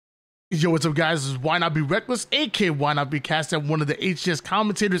Yo, what's up, guys? This is Why Not Be Reckless, aka Why Not Be Cast. I'm one of the HCS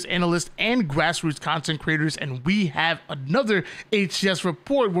commentators, analysts, and grassroots content creators, and we have another HCS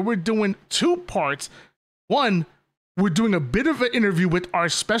report where we're doing two parts. One, we're doing a bit of an interview with our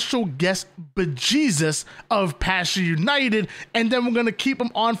special guest, Bejezus of Passion United, and then we're going to keep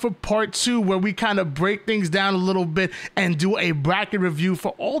him on for part two, where we kind of break things down a little bit and do a bracket review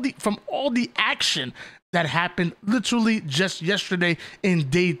for from all the action that happened literally just yesterday in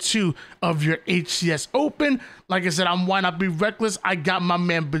day 2 of your HCS Open. Like I said, I'm Why Not Be Reckless. I got my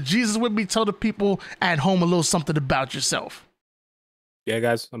man Bejezus with me. Tell the people at home a little something about yourself. Yeah,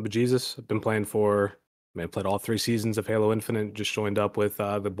 guys, I'm Bejezus. I've been playing played all 3 seasons of Halo Infinite. Just joined up with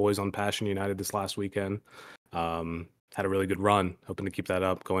the boys on Passion United this last weekend. Had a really good run. Hoping to keep that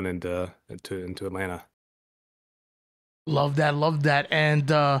up going into Atlanta. Love that.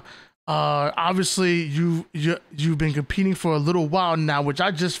 And obviously you've been competing for a little while now, which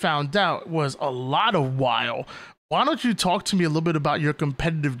I just found out was a lot of while. Why don't you talk to me a little bit about your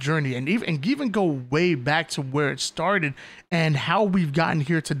competitive journey and even go way back to where it started and how we've gotten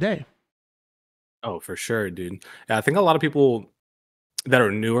here today? Oh, for sure, dude. Yeah, I think a lot of people that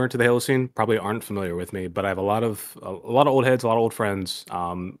are newer to the Halo scene probably aren't familiar with me, but I have a lot of old heads, a lot of old friends.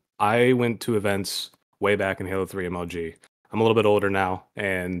 I went to events way back in Halo 3 MLG. I'm a little bit older now,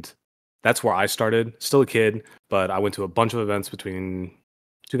 and that's where I started. Still a kid, but I went to a bunch of events between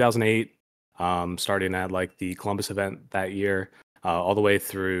 2008, starting at like the Columbus event that year, all the way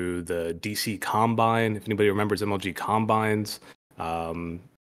through the DC Combine. If anybody remembers MLG Combines,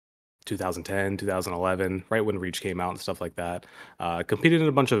 2010, 2011, right when Reach came out and stuff like that. Competed in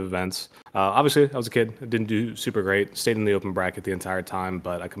a bunch of events. Obviously, I was a kid. I didn't do super great. Stayed in the open bracket the entire time,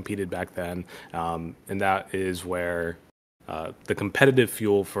 but I competed back then. And that is where the competitive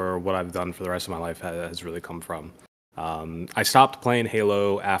fuel for what I've done for the rest of my life has really come from. I stopped playing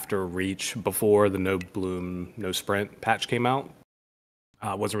Halo after Reach, before the No Bloom, No Sprint patch came out.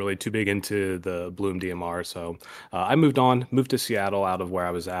 Wasn't really too big into the Bloom DMR, so I moved to Seattle out of where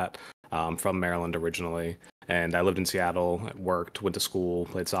I was at, from Maryland originally. And I lived in Seattle, worked, went to school,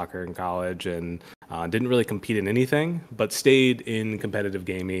 played soccer in college, and didn't really compete in anything, but stayed in competitive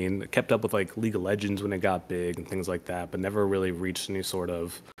gaming, kept up with like League of Legends when it got big and things like that, but never really reached any sort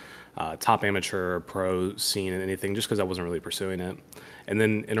of top amateur pro scene and anything, just because I wasn't really pursuing it. And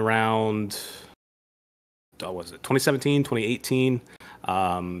then in around, what was it, 2017, 2018,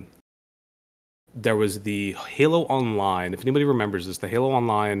 there was the Halo Online. If anybody remembers this, the Halo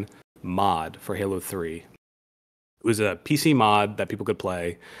Online mod for Halo 3. It was a PC mod that people could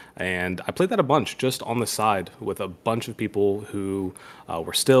play, and I played that a bunch just on the side with a bunch of people who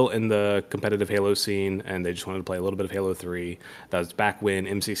were still in the competitive Halo scene, and they just wanted to play a little bit of Halo 3. That was back when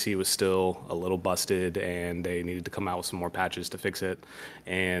MCC was still a little busted, and they needed to come out with some more patches to fix it.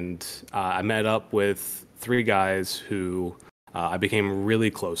 And I met up with 3 guys who I became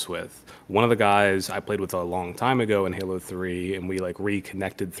really close with. One of the guys I played with a long time ago in Halo 3, and we like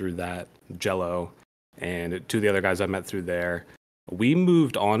reconnected through that Jello. And 2 of the other guys I met through there. We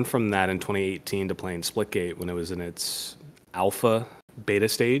moved on from that in 2018 to playing Splitgate when it was in its alpha beta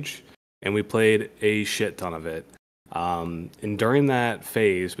stage, and we played a shit ton of it. And during that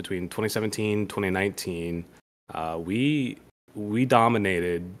phase between 2017 2019, we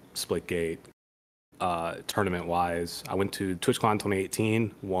dominated Splitgate tournament wise. I went to TwitchCon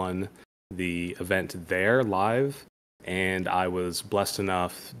 2018, won the event there live. And I was blessed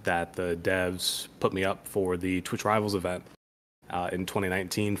enough that the devs put me up for the Twitch Rivals event in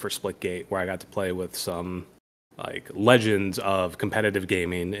 2019 for Splitgate, where I got to play with some like legends of competitive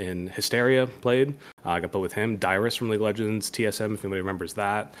gaming. In Hysteria played. I got to play with him, Dyrus from League of Legends, TSM, if anybody remembers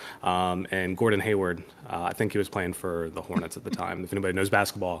that, and Gordon Hayward. I think he was playing for the Hornets at the time. If anybody knows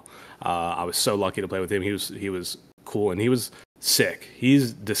basketball, I was so lucky to play with him. He was cool, and he was sick.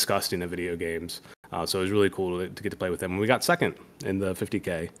 He's disgusting at video games. So it was really cool to get to play with him. And we got second in the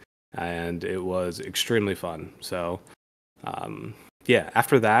 50K, and it was extremely fun. So, yeah,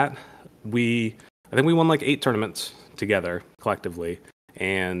 after that, I think we won like 8 tournaments together collectively.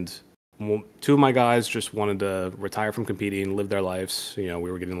 And 2 of my guys just wanted to retire from competing, live their lives. You know,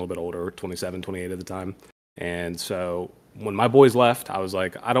 we were getting a little bit older, 27, 28 at the time. And so when my boys left, I was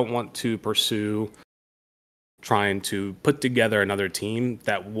like, I don't want to pursue trying to put together another team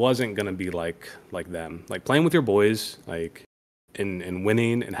that wasn't going to be like them. Like playing with your boys, like and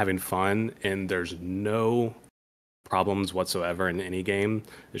winning and having fun, and there's no problems whatsoever in any game.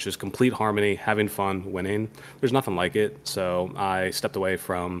 It's just complete harmony, having fun, winning. There's nothing like it. So I stepped away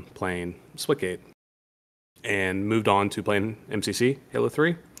from playing Splitgate and moved on to playing MCC, Halo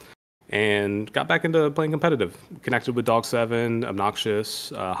 3. and got back into playing competitive. Connected with Dog Seven,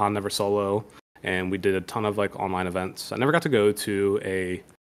 Obnoxious, Han Never Solo, and we did a ton of like online events. I never got to go to a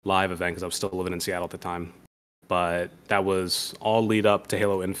live event because I was still living in Seattle at the time, but that was all lead up to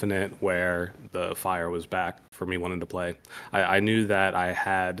Halo Infinite, where the fire was back for me wanting to play. I knew that I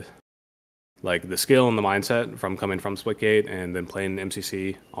had like the skill and the mindset from coming from Splitgate and then playing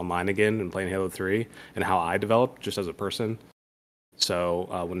MCC online again and playing Halo 3 and how I developed just as a person.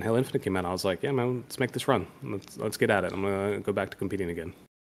 So when Halo Infinite came out, I was like, yeah, man, let's make this run. Let's get at it. I'm going to go back to competing again.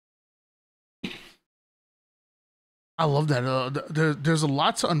 I love that. There's a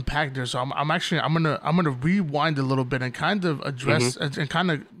lot to unpack there, so I'm gonna rewind a little bit and kind of address and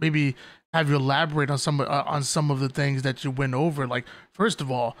kind of maybe have you elaborate on some of the things that you went over. Like, first of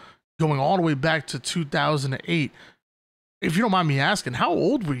all, going all the way back to 2008. If you don't mind me asking, how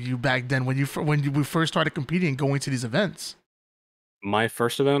old were you back then when you first started competing and going to these events? My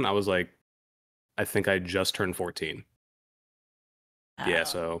first event, I was like, I think I just turned 14. Yeah,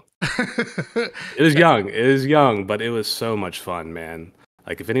 so it was young. It was young, but it was so much fun, man.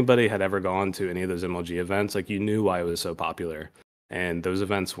 Like if anybody had ever gone to any of those MLG events, like you knew why it was so popular. And those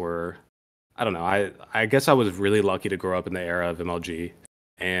events were, I don't know, I guess I was really lucky to grow up in the era of MLG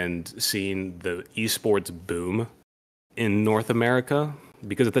and seeing the esports boom in North America,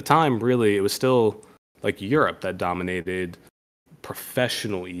 because at the time, really, it was still like Europe that dominated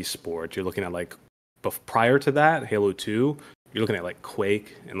professional esports. You're looking at like, prior to that, Halo 2, you're looking at like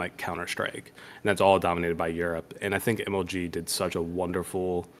Quake and like Counter-Strike, and that's all dominated by Europe. And I think MLG did such a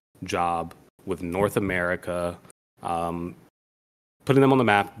wonderful job with North America, putting them on the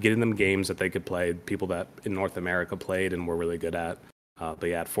map, getting them games that they could play, people that in North America played and were really good at. But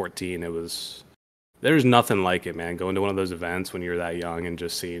yeah, at 14, there's nothing like it, man. Going to one of those events when you're that young and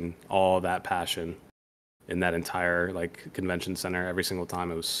just seeing all that passion in that entire like convention center every single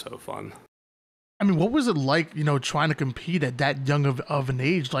time, it was so fun. I mean, what was it like, trying to compete at that young of an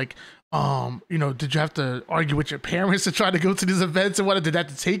age? Like, did you have to argue with your parents to try to go to these events and what did that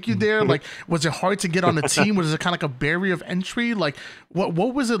have to take you there? Like, was it hard to get on the team? Was it kind of like a barrier of entry? Like, what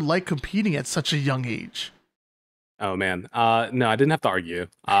was it like competing at such a young age? Oh man, no, I didn't have to argue.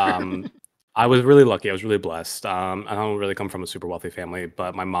 I was really lucky. I was really blessed. I don't really come from a super wealthy family,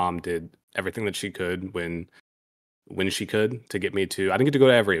 but my mom did everything that she could when she could to get me to. I didn't get to go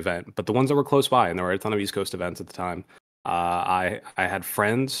to every event, but the ones that were close by, and there were a ton of East Coast events at the time. I had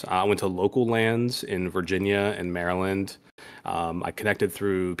friends. I went to local lands in Virginia and Maryland. I connected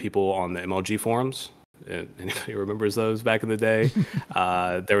through people on the MLG forums. Anybody remembers those back in the day?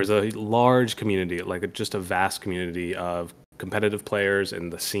 There was a large community, like just a vast community of competitive players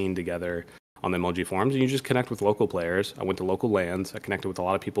and the scene together on the MLG forums. And you just connect with local players. I went to local lands. I connected with a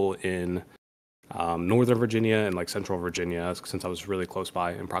lot of people in Northern Virginia and like Central Virginia, since I was really close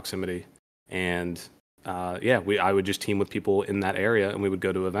by in proximity. And I would just team with people in that area and we would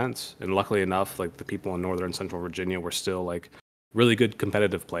go to events. And luckily enough, like the people in Northern and Central Virginia were still like really good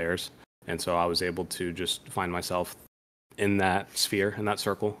competitive players. And so I was able to just find myself in that sphere, in that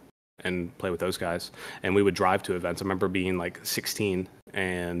circle, and play with those guys. And we would drive to events. I remember being like 16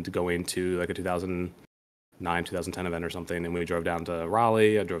 and going to like a 2009, 2010 event or something. And we drove down to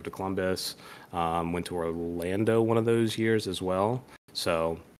Raleigh. I drove to Columbus, went to Orlando one of those years as well.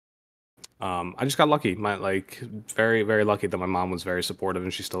 So I just got lucky. Very, very lucky that my mom was very supportive,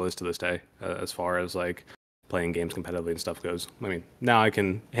 and she still is to this day, as far as like playing games competitively and stuff goes. I mean, now I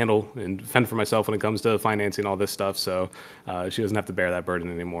can handle and fend for myself when it comes to financing all this stuff, so she doesn't have to bear that burden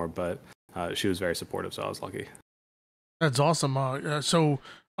anymore, but she was very supportive, so I was lucky. That's awesome. Just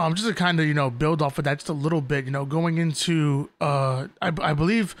to kind of, build off of that just a little bit, going into, I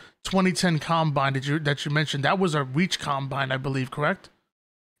believe 2010 Combine that you mentioned, that was a Reach Combine, I believe, correct?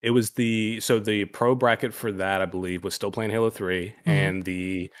 It was the pro bracket for that, I believe, was still playing Halo 3, and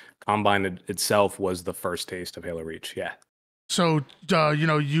the Combine itself was the first taste of Halo Reach. Yeah. So,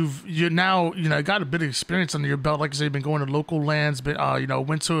 you now, got a bit of experience under your belt. Like I said, you've been going to local lands, but,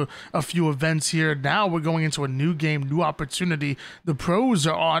 went to a few events here. Now we're going into a new game, new opportunity. The pros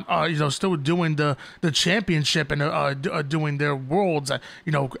are on, still doing the championship and doing their worlds,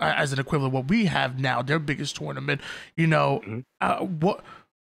 as an equivalent of what we have now, their biggest tournament. What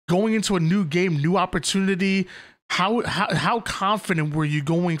going into a new game, new opportunity. How confident were you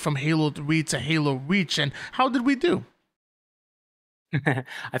going from Halo 3 to Halo Reach, and how did we do?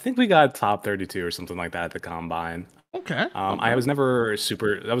 I think we got top 32 or something like that at the Combine. Okay. I was never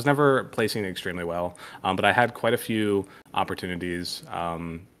placing extremely well, but I had quite a few opportunities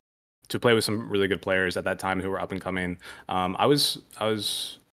to play with some really good players at that time who were up and coming. I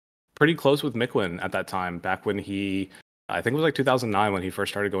was pretty close with Miquin at that time, back when he I think it was like 2009 when he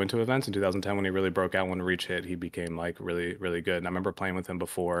first started going to events. In 2010 when he really broke out when Reach hit, he became like really really good. And I remember playing with him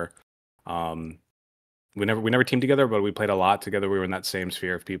before. Um, we never teamed together, but we played a lot together. We were in that same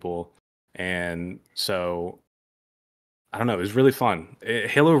sphere of people, and so I don't know. It was really fun.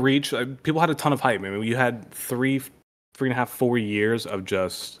 Halo Reach, people had a ton of hype. I mean, you had three and a half, 4 years of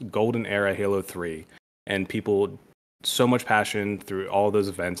just golden era Halo 3, and people so much passion through all those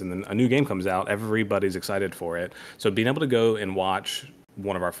events. And then a new game comes out, everybody's excited for it. So being able to go and watch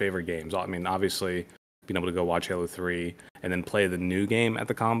one of our favorite games, I mean, obviously being able to go watch Halo 3 and then play the new game at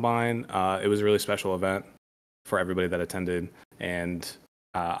the Combine, it was a really special event for everybody that attended. And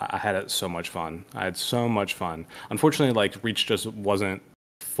I had so much fun. I had so much fun. Unfortunately, like Reach just wasn't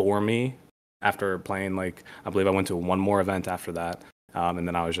for me after playing. Like I believe I went to one more event after that, and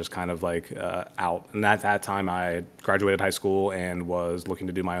then I was just kind of like out. And at that time, I graduated high school and was looking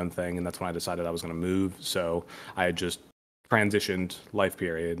to do my own thing, and that's when I decided I was going to move. So I had just transitioned life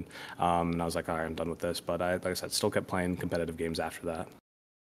period, and I was like, all right, I'm done with this. But like I said, still kept playing competitive games after that.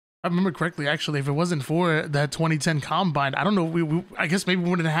 I remember correctly, actually, if it wasn't for that 2010 Combine, I don't know, I guess maybe we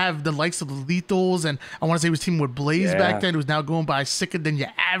wouldn't have the likes of the Lethals, and I want to say he was teaming with Blaze back then, who's now going by sicker than your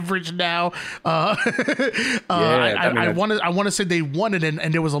average now. I want to say they won it,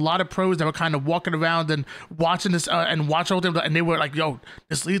 and there was a lot of pros that were kind of walking around and watching this, and watching them, and they were like, yo,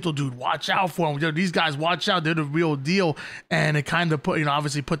 this Lethal dude, watch out for him. Yo, these guys, watch out, they're the real deal. And it kind of put,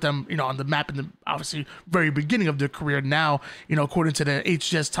 obviously put them, on the map in the, obviously, very beginning of their career. Now, according to the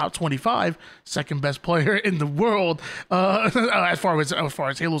HCS top 25, second best player in the world, as far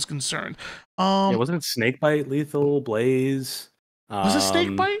as Halo's concerned. Wasn't it Snakebite, Lethal, Blaze? Was it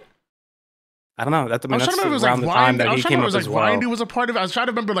Snakebite? I don't know. That's around the like time that he came up as well. Vindy was a part of it. I was trying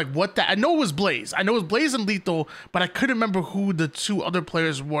to remember like what that. I know it was Blaze. I know it was Blaze and Lethal, but I couldn't remember who the two other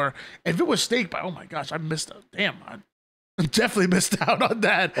players were. If it was Snakebite, oh my gosh, I missed out. Damn, I definitely missed out on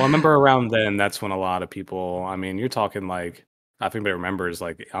that. Well, I remember around then, that's when a lot of people. I mean, you're talking like. I think everybody remembers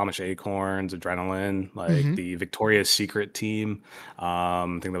like Amish Acorns, Adrenaline, like the Victoria's Secret team. I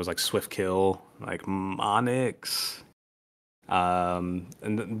think there was like Swift Kill, like Monix.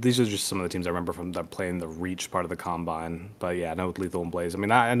 And these are just some of the teams I remember from that playing the Reach part of the Combine. But yeah, I know with Lethal and Blaze. I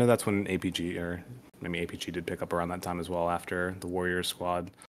mean, I know that's when APG, or maybe APG did pick up around that time as well after the Warriors squad.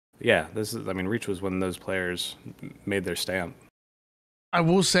 But yeah, Reach was when those players made their stamp. I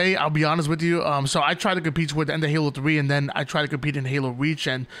will say, I'll be honest with you. So I tried to compete toward the end of Halo 3, and then I tried to compete in Halo Reach,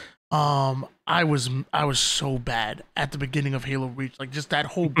 and I was so bad at the beginning of Halo Reach. Like just that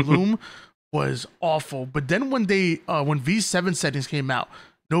whole bloom was awful. But then when when V7 settings came out,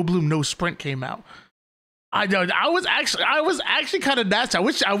 no bloom, no sprint came out. I was actually kind of nasty.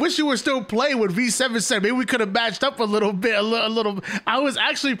 I wish you were still playing with V7 set. Maybe we could have matched up a little bit. I was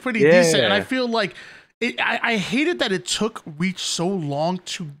actually pretty decent, and I feel like. I hated that it took Reach so long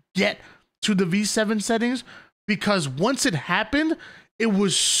to get to the V7 settings, because once it happened, it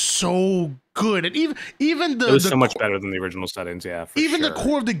was so good. And even it was so much better than the original settings. Yeah, even the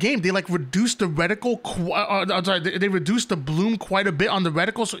core of the game, they like reduced the reticle. They reduced the bloom quite a bit on the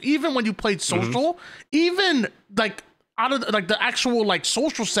reticle. So even when you played social, even like out of like the actual like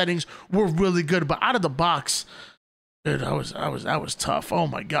social settings were really good, but out of the box. Dude, that was tough. Oh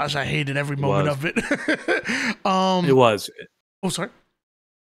my gosh, I hated every moment of it. It was. Oh, sorry.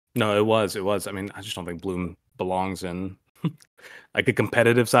 No, it was. I mean, I just don't think Bloom belongs in like a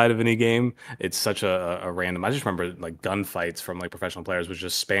competitive side of any game. It's such a random. I just remember like gunfights from like professional players was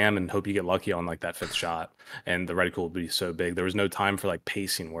just spam and hope you get lucky on like that fifth shot, and the reticle would be so big. There was no time for like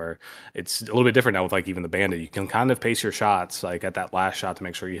pacing, where it's a little bit different now with like even the Bandit. You can kind of pace your shots like at that last shot to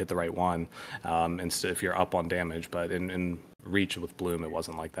make sure you hit the right one, instead if you're up on damage. But in Reach with Bloom, it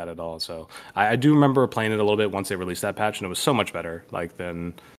wasn't like that at all. So I do remember playing it a little bit once they released that patch, and it was so much better. Like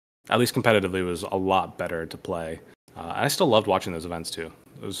then, at least competitively, it was a lot better to play. I still loved watching those events too.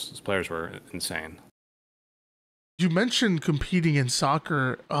 Those players were insane. You mentioned competing in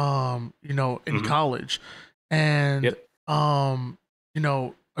soccer, in college, and someone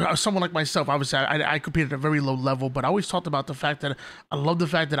like myself, obviously, I competed at a very low level, but I always talked about the fact that I love the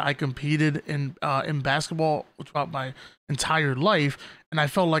fact that I competed in basketball throughout my entire life, and I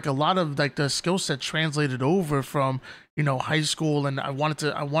felt like a lot of like the skill set translated over from high school, and I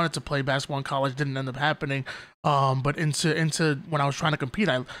wanted to play basketball in college, didn't end up happening, but into when I was trying to compete,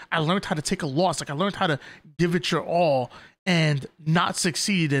 I learned how to take a loss. Like I learned how to give it your all and not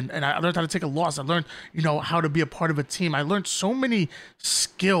succeed, and I learned how to take a loss. I learned how to be a part of a team. I learned so many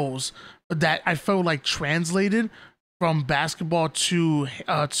skills that I felt like translated from basketball to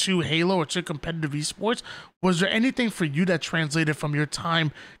Halo or to competitive esports. Was there anything for you that translated from your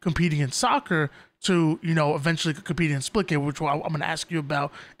time competing in soccer to, you know, eventually competing in Splitgate, which I'm going to ask you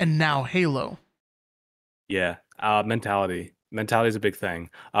about, and now Halo? Yeah, mentality. Mentality is a big thing.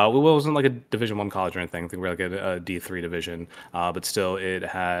 It wasn't like a Division One college or anything. I think we're like a D3 division, but still, it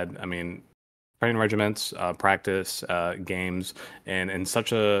had. I mean, training regiments, practice, games, and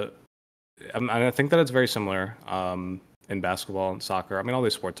such a. I think that it's very similar in basketball and soccer. I mean, all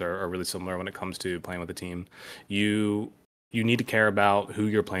these sports are really similar when it comes to playing with a team. You you need to care about who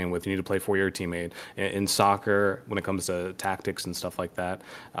you're playing with. You need to play for your teammate. In soccer, when it comes to tactics and stuff like that,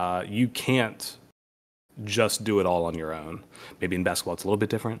 you can't just do it all on your own. Maybe in basketball it's a little bit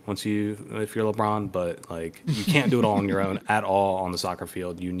different if you're LeBron, but like you can't do it all on your own at all on the soccer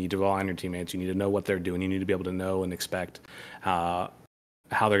field. You need to rely on your teammates. You need to know what they're doing. You need to be able to know and expect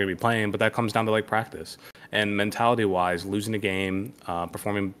how they're going to be playing. But that comes down to like practice and mentality wise. Losing a game,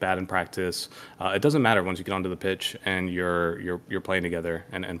 performing bad in practice, it doesn't matter once you get onto the pitch and you're playing together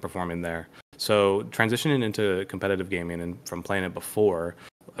and performing there. So transitioning into competitive gaming and from playing it before,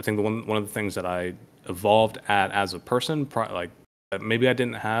 I think one of the things that I evolved at as a person, like that maybe I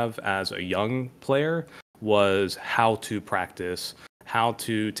didn't have as a young player, was how to practice, how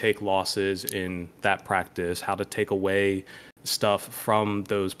to take losses in that practice, how to take away stuff from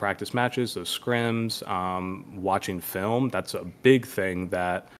those practice matches, those scrims, watching film. That's a big thing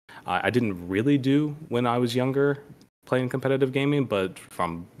that I didn't really do when I was younger playing competitive gaming, but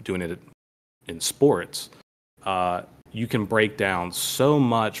from doing it in sports, you can break down so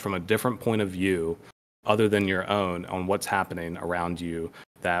much from a different point of view other than your own on what's happening around you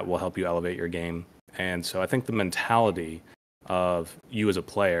that will help you elevate your game. And so I think the mentality of you as a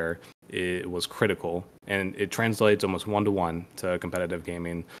player, it was critical, and it translates almost one-to-one to competitive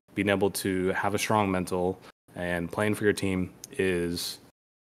gaming. Being able to have a strong mental and playing for your team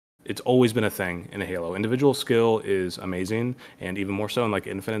it's always been a thing in a Halo. Individual skill is amazing, and even more so in like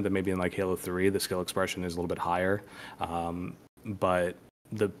Infinite than maybe in like Halo 3, the skill expression is a little bit higher. But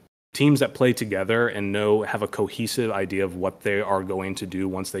the teams that play together and have a cohesive idea of what they are going to do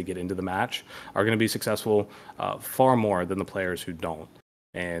once they get into the match are going to be successful far more than the players who don't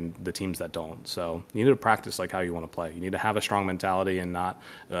and the teams that don't. So you need to practice like how you want to play. You need to have a strong mentality and not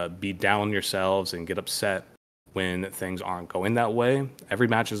be down on yourselves and get upset when things aren't going that way. Every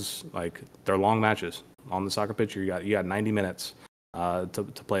match is like, they're long matches. On the soccer pitch, you got 90 minutes to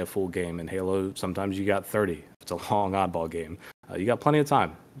play a full game. In Halo, sometimes you got 30. It's a long oddball game. You got plenty of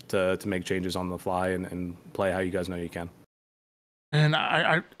time to make changes on the fly and play how you guys know you can. And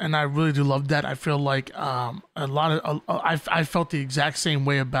I really do love that. I feel like a lot of I felt the exact same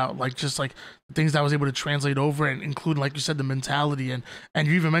way about like just like the things that I was able to translate over, and including, like you said, the mentality, and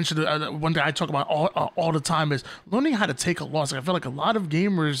you even mentioned one thing I talk about all the time is learning how to take a loss. Like, I feel like a lot of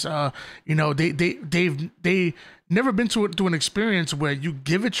gamers, you know, they've never been to an experience where you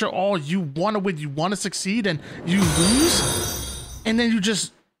give it your all, you want to win, you want to succeed, and you lose, and then you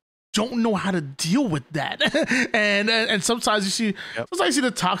just don't know how to deal with that. and sometimes you see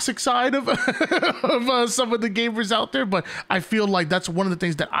the toxic side of some of the gamers out there, but I feel like that's one of the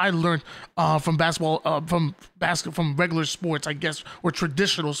things that I learned from basketball, from regular sports, I guess, or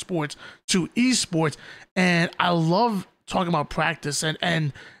traditional sports to esports. And I love talking about practice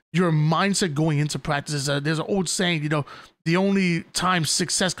and your mindset going into practice. There's an old saying, you know, the only time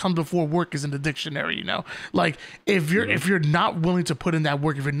success comes before work is in the dictionary. You know, like if you're not willing to put in that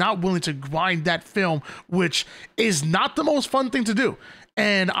work, if you're not willing to grind that film, which is not the most fun thing to do.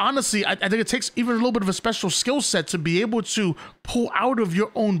 And honestly, I think it takes even a little bit of a special skill set to be able to pull out of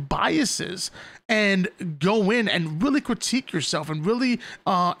your own biases and go in and really critique yourself and really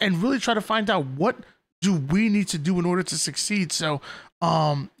try to find out what do we need to do in order to succeed. So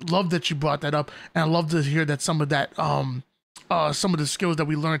love that you brought that up, and I love to hear that some of that some of the skills that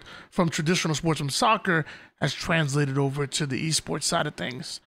we learned from traditional sports, from soccer, has translated over to the esports side of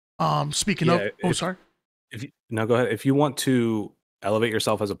things. Speaking of, sorry. Go ahead. If you want to elevate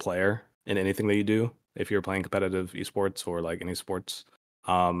yourself as a player in anything that you do, if you're playing competitive esports or like any sports,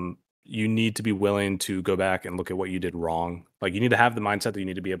 you need to be willing to go back and look at what you did wrong. Like, you need to have the mindset that you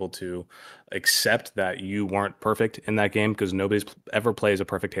need to be able to accept that you weren't perfect in that game, because nobody's ever plays a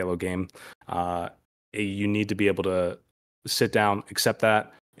perfect Halo game. You need to be able to sit down, accept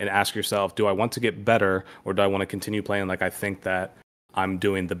that, and ask yourself, do I want to get better, or do I want to continue playing like I think that I'm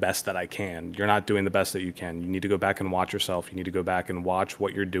doing the best that I can? You're not doing the best that you can. You need to go back and watch yourself. You need to go back and watch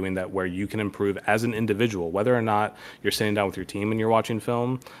what you're doing, that where you can improve as an individual. Whether or not you're sitting down with your team and you're watching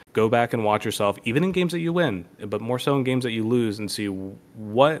film, go back and watch yourself, even in games that you win, but more so in games that you lose, and see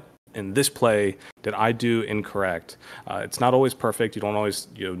what in this play did I do incorrect. It's not always perfect. You don't always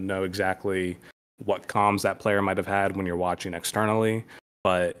know exactly what comms that player might have had when you're watching externally,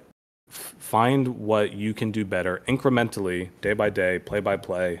 but find what you can do better incrementally, day by day, play by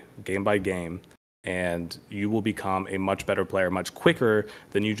play, game by game, and you will become a much better player much quicker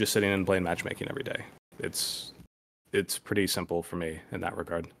than you just sitting and playing matchmaking every day. It's pretty simple for me in that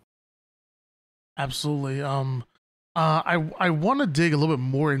regard. Absolutely. I want to dig a little bit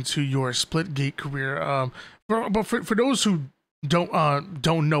more into your Splitgate career. But for those who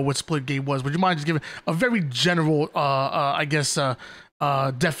don't know what Splitgate was, would you mind just giving a very general, I guess,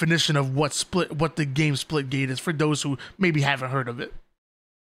 definition of what the game Splitgate is for those who maybe haven't heard of it?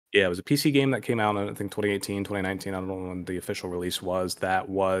 Yeah, it was a PC game that came out in, I think, 2018, 2019. I don't know when the official release was. That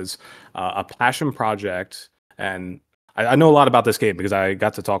was a passion project. And I know a lot about this game because I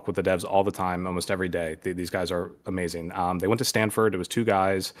got to talk with the devs all the time, almost every day. These guys are amazing. They went to Stanford. It was 2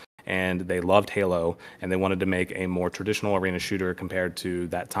 guys, and they loved Halo, and they wanted to make a more traditional arena shooter compared to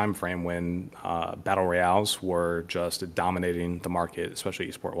that time frame when battle royales were just dominating the market, especially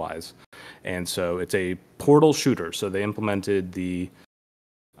esport-wise. And so it's a portal shooter. So they implemented the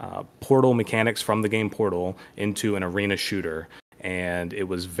Portal mechanics from the game Portal into an arena shooter, and it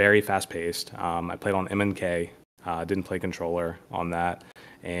was very fast-paced. I played on M&K, didn't play controller on that,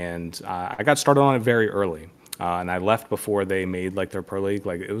 and I got started on it very early, and I left before they made like their pro league.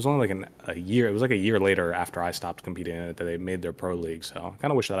 Like it was only like a year. It was like a year later after I stopped competing in it that they made their pro league. So I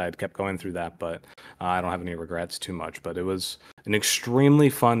kind of wish that I had kept going through that, but I don't have any regrets too much. But it was an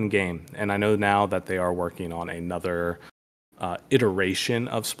extremely fun game, and I know now that they are working on another iteration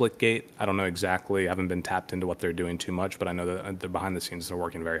of Splitgate. I don't know exactly. I haven't been tapped into what they're doing too much, but I know that they're behind the scenes. They're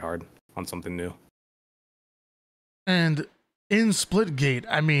working very hard on something new. And in Splitgate,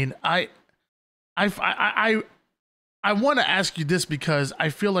 I mean, I want to ask you this because I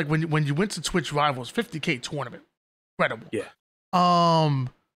feel like when you went to Twitch Rivals 50K tournament, incredible. Yeah.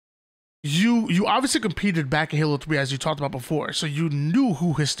 You obviously competed back in Halo 3 as you talked about before, so you knew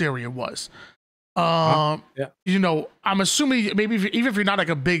who Hysteria was. Yeah. You know, I'm assuming maybe even if you're not like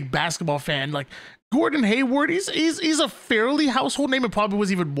a big basketball fan, like Gordon Hayward, he's a fairly household name, and probably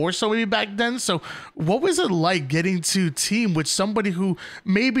was even more so maybe back then. So what was it like getting to team with somebody who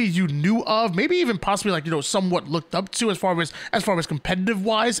maybe you knew of, maybe even possibly like, you know, somewhat looked up to as far as competitive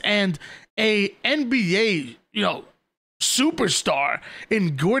wise, and a NBA, you know, superstar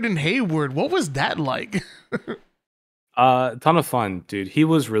in Gordon Hayward? What was that like? Ton of fun, dude. He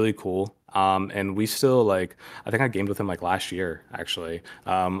was really cool. And we still I think I gamed with him like last year, actually.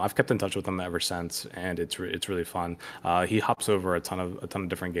 I've kept in touch with him ever since, and it's really fun. He hops over a ton of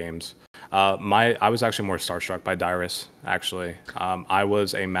different games. I was actually more starstruck by Dyrus, actually. I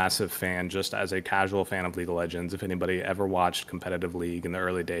was a massive fan, just as a casual fan of League of Legends. If anybody ever watched competitive League in the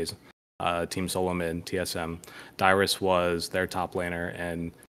early days, Team Solo Mid, TSM, Dyrus was their top laner,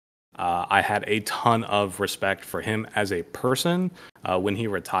 and I had a ton of respect for him as a person. When he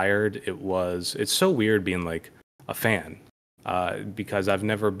retired, it's so weird being like a fan, because I've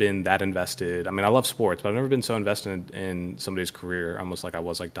never been that invested. I mean, I love sports, but I've never been so invested in somebody's career, almost like I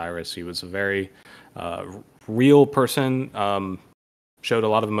was like Dyrus. He was a very real person, showed a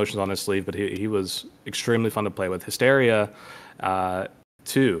lot of emotions on his sleeve, but he was extremely fun to play with. Hysteria,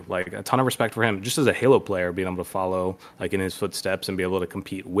 too, like a ton of respect for him just as a Halo player. Being able to follow like in his footsteps and be able to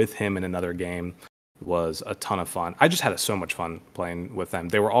compete with him in another game was a ton of fun. I just had so much fun playing with them.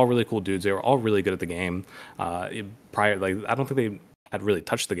 They were all really cool dudes. They were all really good at the game. Prior, like I don't think they had really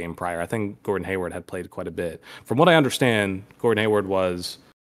touched the game prior. I think Gordon Hayward had played quite a bit. From what I understand, Gordon Hayward went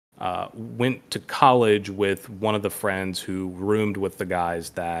to college with one of the friends who roomed with the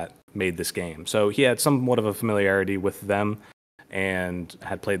guys that made this game. So he had somewhat of a familiarity with them and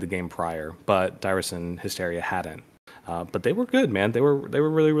had played the game prior, but Dyrus and Hysteria hadn't. But they were good, man. They were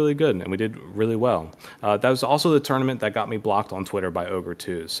really, really good, and we did really well. That was also the tournament that got me blocked on Twitter by Ogre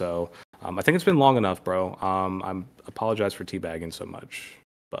too. So I think it's been long enough, bro. I apologize for teabagging so much,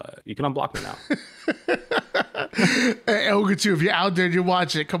 but you can unblock me now. Hey, Ogre too, if you're out there and you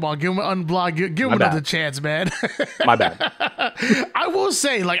watch it, come on, give him an unblock. Give him another chance, man. My bad. I will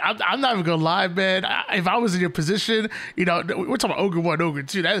say, like, I'm not even gonna lie, man. If I was in your position, you know, we're talking about Ogre 1, Ogre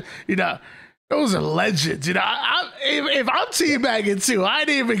 2. That, you know, those are legends. You know, if I'm teabagging too, I ain't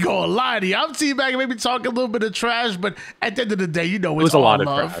even gonna lie to you. I'm teabagging, maybe talking a little bit of trash, but at the end of the day, you know, it's all love. It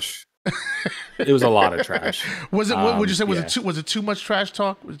was a lot of trash. It was a lot of trash. Was it? What would you say? Was it too much trash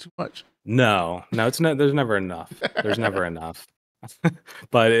talk? Was it too much? No, it's not. There's never enough. There's never enough.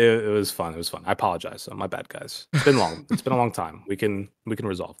 But it was fun. It was fun. I apologize. So my bad, guys. It's been long. It's been a long time. We can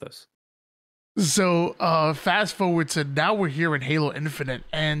resolve this. So fast forward to now, we're here in Halo Infinite,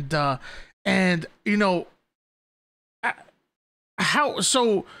 and you know,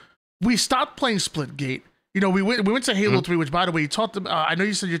 so we stopped playing Splitgate. we went to Halo 3, which, by the way, you talked about, I know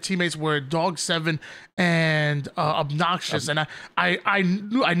you said your teammates were Dog 7 and Obnoxious, and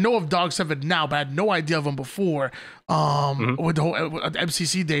I know of Dog 7 now, but I had no idea of him before. With the whole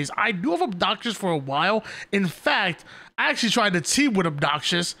MCC days, I knew of Obnoxious for a while. In fact, I actually tried to team with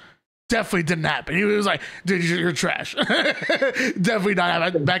Obnoxious. Definitely didn't happen. He was like, "Dude, you're trash." Definitely not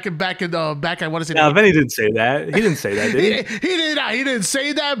happening. Back. I want to say. No, Vinny didn't say that. He didn't say that, did he? He didn't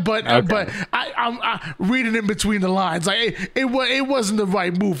say that. But okay. But I'm reading in between the lines. Like it wasn't the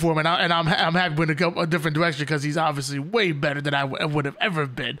right move for him, and I'm happy when it go a different direction because he's obviously way better than I would have ever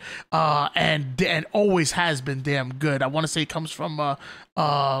been. And always has been damn good. I want to say he comes from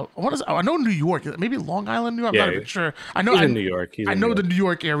I know New York, maybe Long Island, New York. I'm not even sure. I know he's in New York. I know the New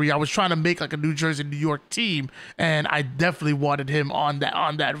York area. I was trying to make like a New Jersey, New York team, and I definitely wanted him on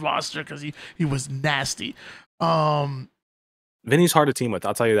that roster because he was nasty. Vinny's hard to team with.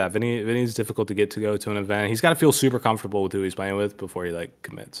 I'll tell you that. Vinny's difficult to get to go to an event. He's got to feel super comfortable with who he's playing with before he like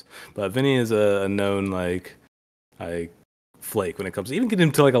commits. But Vinny is a known like flake when it comes to even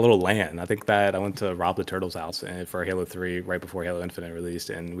getting to like a little LAN. I think that I went to Rob the Turtle's house for Halo 3 right before Halo Infinite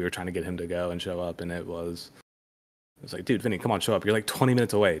released, and we were trying to get him to go and show up, and it was like, dude, Vinny, come on, show up. You're like 20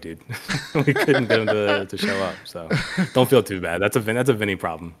 minutes away, dude. We couldn't get him to show up, so don't feel too bad. That's a Vinny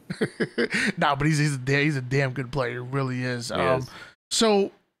problem. Nah, but he's a damn good player. He really is. Is.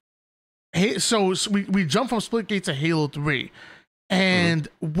 So we jumped from Splitgate to Halo 3. And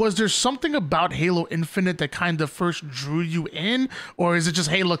was there something about Halo Infinite that kind of first drew you in? Or is it just,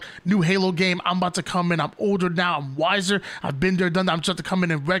 hey, look, new Halo game, I'm about to come in, I'm older now, I'm wiser, I've been there, done that, I'm just to come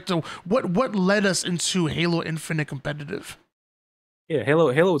in and wreck. So what led us into Halo Infinite competitive? Yeah,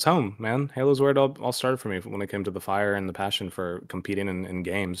 Halo was home, man. Halo's where it all started for me when it came to the fire and the passion for competing in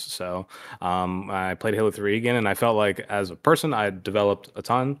games. So I played Halo 3 again, and I felt like as a person, I developed a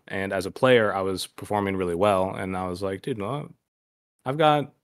ton. And as a player, I was performing really well. And I was like, dude, no, I've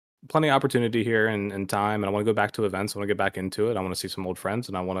got plenty of opportunity here and time, and I want to go back to events. I want to get back into it. I want to see some old friends,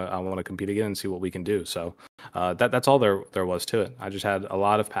 and I want to compete again and see what we can do. So that's all there was to it. I just had a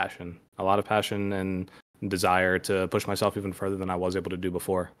lot of passion and desire to push myself even further than I was able to do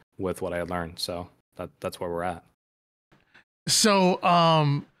before with what I had learned. So that's where we're at. So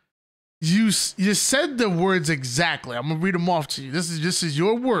you said the words exactly. I'm gonna read them off to you. This is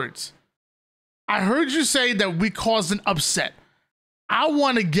your words. I heard you say that we caused an upset. I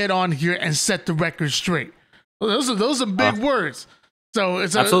want to get on here and set the record straight. Those are big words. So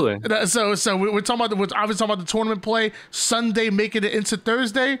it's absolutely. So we're talking about we're obviously talking about the tournament play Sunday, making it into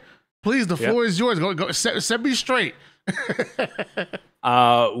Thursday. Please, the floor is yours. Go set me straight.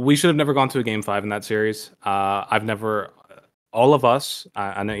 We should have never gone to a game 5 in that series. All of us,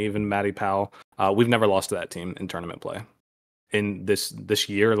 I know even Matty Powell, we've never lost to that team in tournament play. In this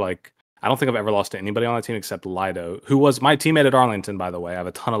year, like, I don't think I've ever lost to anybody on that team except Lido, who was my teammate at Arlington, by the way. I have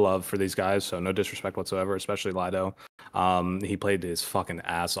a ton of love for these guys, so no disrespect whatsoever, especially Lido. He played his fucking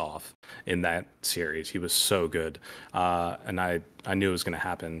ass off in that series. He was so good, and I knew it was going to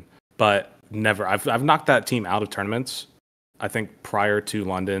happen. But never. I've knocked that team out of tournaments, I think, prior to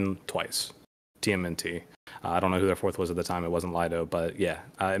London twice. TMNT. I don't know who their fourth was at the time. It wasn't Lido, but yeah.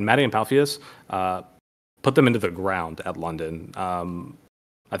 And Matty and Palfius put them into the ground at London.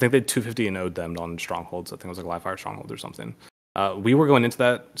 I think they 250 and 0'd them on Strongholds. I think it was like Live Fire Stronghold or something. We were going into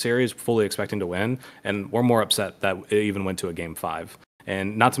that series fully expecting to win, and we're more upset that it even went to a game 5.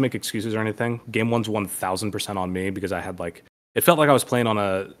 And not to make excuses or anything, game 1's 1000% on me because I had it felt like I was playing on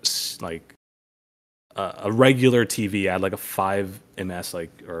a regular TV. I had like a 5 ms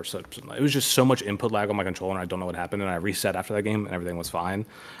or something. It was just so much input lag on my controller, and I don't know what happened. And I reset after that game, and everything was fine.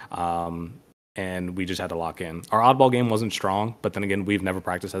 And we just had to lock in. Our oddball game wasn't strong, but then again, we've never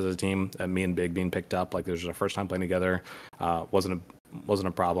practiced as a team. Me and Big being picked up, this was our first time playing together. Wasn't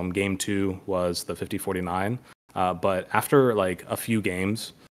a problem. Game 2 was the 50-49. But after a few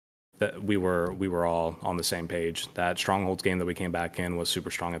games, that we were all on the same page. That Strongholds game that we came back in was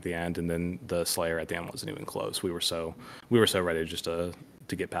super strong at the end, and then the Slayer at the end wasn't even close. We were so ready just to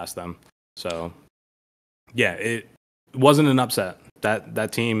get past them. So yeah, it wasn't an upset.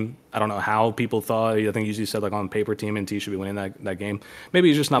 That team, I don't know how people thought. I think you said on paper TMNT should be winning that game. Maybe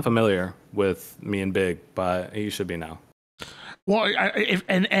he's just not familiar with me and Big, but he should be now. Well,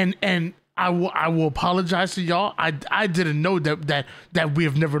 I will apologize to y'all. I didn't know that we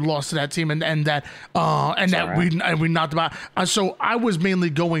have never lost to that team and that we knocked them out. So I was mainly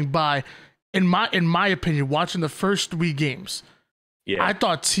going by, in my opinion, watching the first 3 games. Yeah, I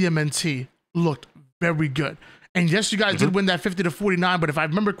thought TMNT looked very good. And yes, you guys did win that 50-49, but if I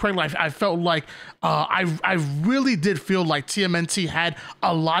remember correctly, I felt like I really did feel like TMNT had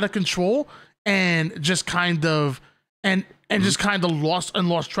a lot of control and just kind of just kind of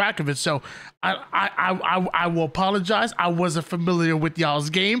lost track of it. So I will apologize. I wasn't familiar with y'all's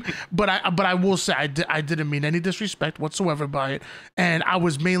game, but I will say I didn't mean any disrespect whatsoever by it, and I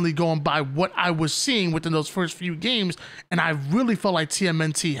was mainly going by what I was seeing within those first few games, and I really felt like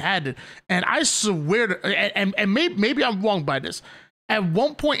TMNT had it. And I swear to, and maybe I'm wrong by this. At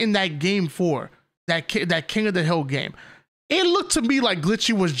one point in that game 4, that King of the Hill game, it looked to me like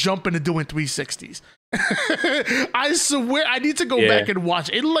Glitchy was jumping and doing 360s. I swear, I need to go back and watch.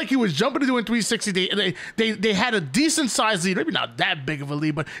 It looked like he was jumping and doing 360. They had a decent sized lead, maybe not that big of a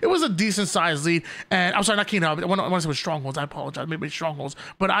lead, but it was a decent sized lead. And I'm sorry, not Kingdom. I want to say it was Strongholds. I apologize, maybe it's Strongholds.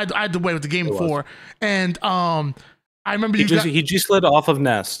 But I had to wait with the game 4, and I remember he G slid off of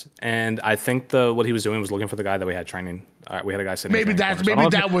Nest, and I think what he was doing was looking for the guy that we had training. We had a guy sitting. Maybe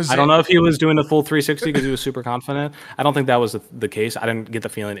that was. I don't know if he was doing a full 360 because he was super confident. I don't think that was the case. I didn't get the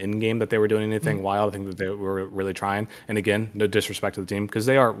feeling in game that they were doing anything wild. I think that they were really trying. And again, no disrespect to the team because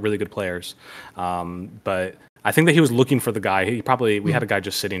they are really good players. But I think that he was looking for the guy. We had a guy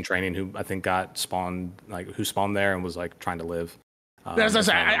just sitting training who I think got spawned, who spawned there and was trying to live. I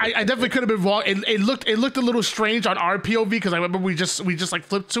definitely could have been wrong. It looked a little strange on our POV because I remember we just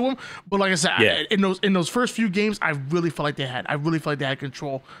flipped to him. But like I said, in those first few games, I really felt like they had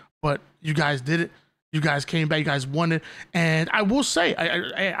control. But you guys did it. You guys came back. You guys won it. And I will say,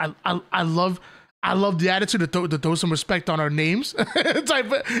 I love the attitude to throw some respect on our names,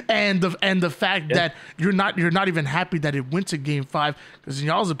 and the fact that you're not even happy that it went to game 5 because in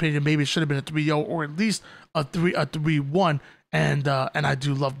y'all's opinion maybe it should have been a 3-0 or at least a 3-1. And I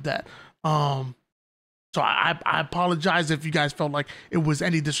do love that. So I apologize if you guys felt like it was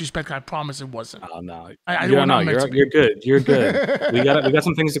any disrespect. I promise it wasn't. Oh no, you're good. You're good. we got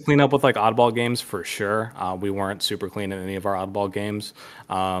some things to clean up with oddball games for sure. We weren't super clean in any of our oddball games.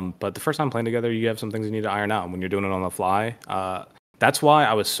 But the first time playing together, you have some things you need to iron out. And when you're doing it on the fly, that's why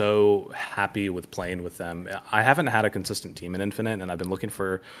I was so happy with playing with them. I haven't had a consistent team in Infinite, and I've been looking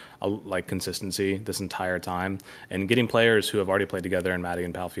for consistency this entire time. And getting players who have already played together in Maddie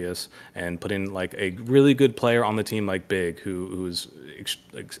and Palpheus, and putting a really good player on the team like Big, who's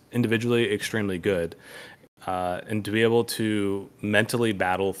individually extremely good, and to be able to mentally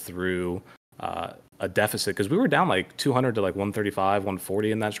battle through a deficit, because we were down 200 to 135,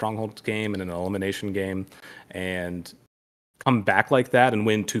 140 in that Strongholds game and an elimination game, and come back like that and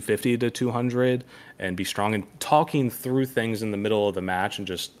win 250 to 200 and be strong and talking through things in the middle of the match and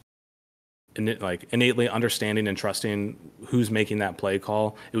just innately understanding and trusting who's making that play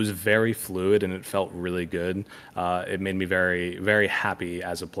call. It was very fluid and it felt really good. It made me very, very happy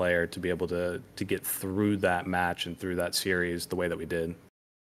as a player to be able to get through that match and through that series the way that we did.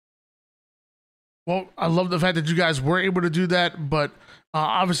 Well, I love the fact that you guys were able to do that, but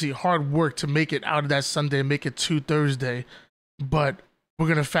obviously hard work to make it out of that Sunday and make it to Thursday. But we're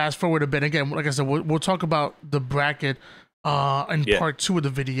going to fast forward a bit. Again, like I said, we'll talk about the bracket in part 2 of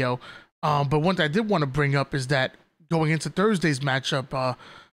the video. But one thing I did want to bring up is that going into Thursday's matchup,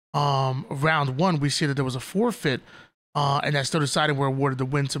 round 1, we see that there was a forfeit, and that still decided we're awarded the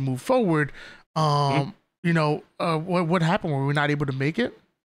win to move forward. What happened? Were we not able to make it?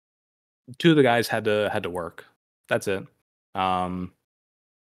 2 of the guys had to work. That's it.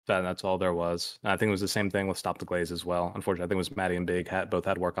 That's all there was. And I think it was the same thing with Stop the Glaze as well. Unfortunately, I think it was Maddie and Big both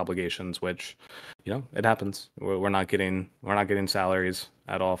had work obligations, which, it happens. We're not getting salaries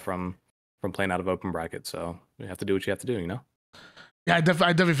at all from playing out of open bracket. So you have to do what you have to do, Yeah, I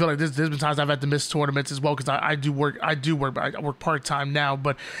definitely feel like there's been times I've had to miss tournaments as well because I do work, but I work part time now.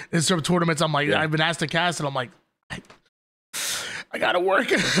 But in some tournaments, I'm I've been asked to cast, and I'm like, I gotta work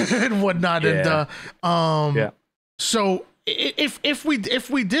and whatnot. Yeah. And so if we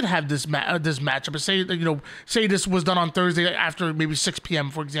did have this matchup, and say this was done on Thursday after maybe 6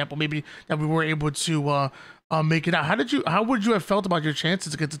 p.m. for example, maybe that we were able to make it out. How would you have felt about your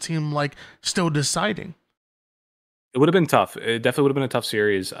chances against a team still deciding? It would have been tough. It definitely would have been a tough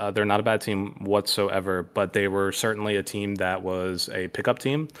series. They're not a bad team whatsoever, but they were certainly a team that was a pickup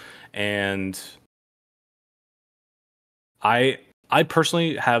team, and I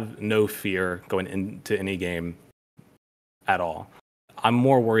personally have no fear going into any game at all. I'm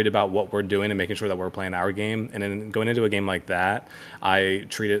more worried about what we're doing and making sure that we're playing our game. And then going into a game like that, I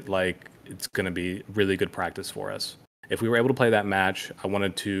treat it like it's going to be really good practice for us. If we were able to play that match, I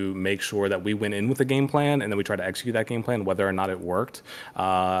wanted to make sure that we went in with a game plan and then we try to execute that game plan, whether or not it worked.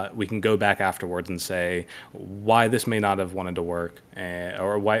 We can go back afterwards and say why this may not have wanted to work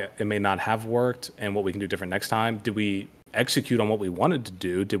or why it may not have worked and what we can do different next time. Did we execute on what we wanted to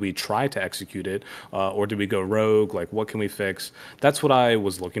do? Did we try to execute it, or did we go rogue? Like, what can we fix? That's what I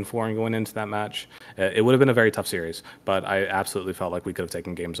was looking for in going into that match. It would have been a very tough series, but I absolutely felt like we could have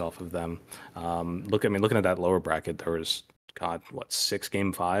taken games off of them. Looking at that lower bracket, there was, God, what, 6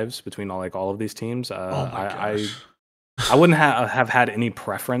 game 5s between all of these teams. Oh my gosh. I wouldn't have had any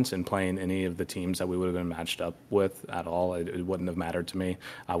preference in playing any of the teams that we would have been matched up with at all. It wouldn't have mattered to me.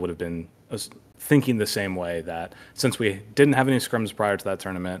 I would have been thinking the same way, that since we didn't have any scrims prior to that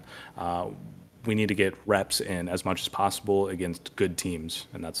tournament, we need to get reps in as much as possible against good teams,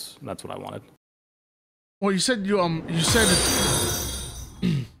 and that's what I wanted. Well, you said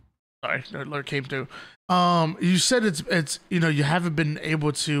sorry, the alert came through. You said it's you haven't been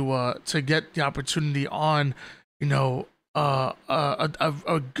able to get the opportunity on a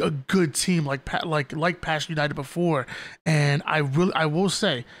good team like Passion United before, and I will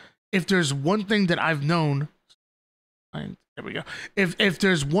say, if there's one thing that I've known, there we go. If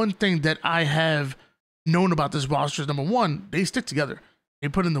there's one thing that I have known about this roster is, number one, they stick together. They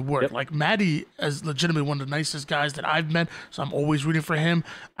put in the work. Yep. Like, Maddie is legitimately one of the nicest guys that I've met, so I'm always rooting for him.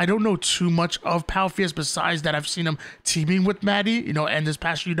 I don't know too much of Palfius besides that I've seen him teaming with Maddie, and this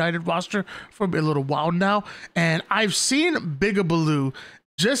Passion United roster for a little while now. And I've seen Bigger Baloo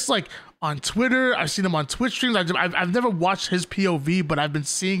just like on Twitter. I've seen him on Twitch streams. I've never watched his POV, but I've been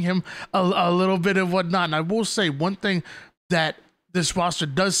seeing him a little bit and whatnot. And I will say one thing that this roster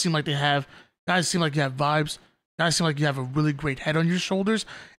does seem like they have, guys seem like you have vibes. Guys seem like you have a really great head on your shoulders.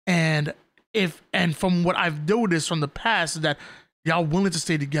 And from what I've noticed from the past is that y'all willing to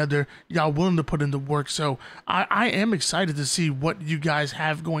stay together, y'all willing to put in the work. So I am excited to see what you guys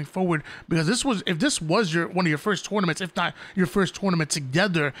have going forward, because if this was one of your first tournaments, if not your first tournament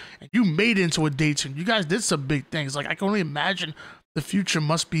together, and you made it into a day 2, you guys did some big things. Like, I can only imagine the future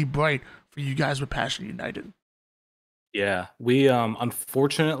must be bright for you guys with Passion United. Yeah, we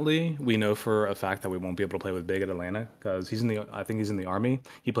unfortunately we know for a fact that we won't be able to play with Big at Atlanta, because I think he's in the Army.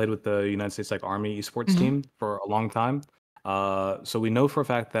 He played with the United States Army esports team for a long time. So we know for a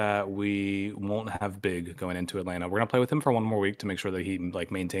fact that we won't have Big going into Atlanta. We're gonna play with him for one more week to make sure that he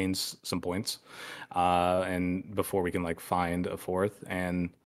maintains some points, and before we can find a fourth. And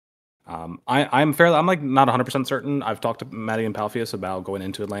I'm not 100% certain. I've talked to Maddie and Palfius about going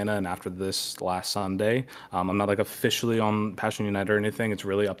into Atlanta, and after this last Sunday, I'm not officially on Passion United or anything. It's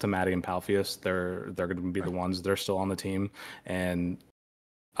really up to Maddie and Palfius. They're going to be the ones. They're still on the team, and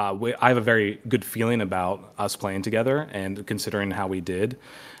I have a very good feeling about us playing together. And considering how we did,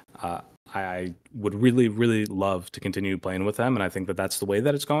 I would really, really love to continue playing with them, and I think that that's the way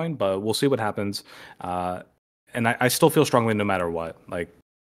that it's going. But we'll see what happens. And I still feel strongly, no matter what.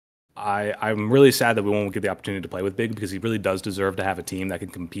 I'm really sad that we won't get the opportunity to play with Big, because he really does deserve to have a team that can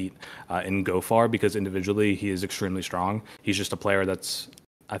compete and go far, because individually he is extremely strong. He's just a player that's,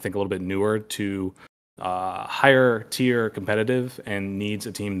 I think, a little bit newer to higher tier competitive, and needs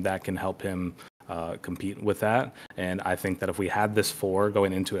a team that can help him compete with that. And I think that if we had this 4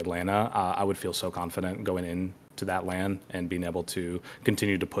 going into Atlanta, I would feel so confident going into that LAN and being able to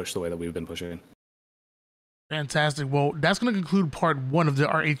continue to push the way that we've been pushing. Fantastic. Well, that's going to conclude part 1 of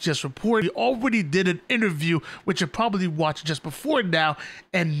our HCS report. We already did an interview, which you probably watched just before now,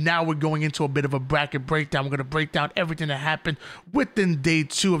 and now we're going into a bit of a bracket breakdown. We're going to break down everything that happened within day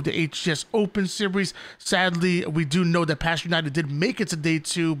 2 of the HCS Open Series. Sadly, we do know that Passion United did make it to day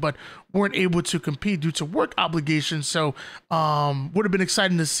 2, but weren't able to compete due to work obligations. So would have been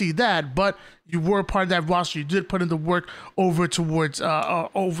exciting to see that, but you were a part of that roster. You did put in the work over towards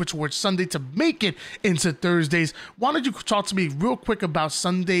Sunday to make it into Thursdays. Why don't you talk to me real quick about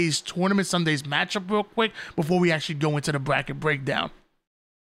Sunday's tournament, Sunday's matchup real quick, before we actually go into the bracket breakdown?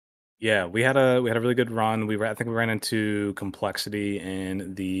 Yeah, we had a really good run. I think we ran into Complexity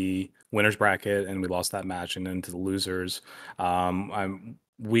in the winners bracket, and we lost that match, and into the losers.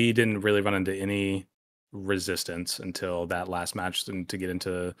 We didn't really run into any resistance until that last match to get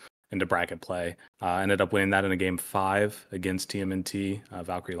into bracket play. Ended up winning that in a game 5 against TMNT,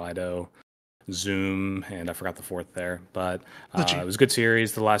 Valkyrie Lido, Zoom, and I forgot the fourth there. But it was a good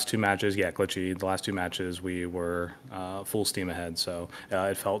series. The last 2 matches, Glitchy. The last 2 matches we were full steam ahead. So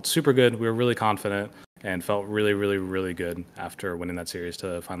it felt super good. We were really confident and felt really, really, really good after winning that series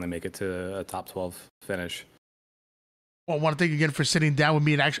to finally make it to a top 12 finish. Well, I want to thank you again for sitting down with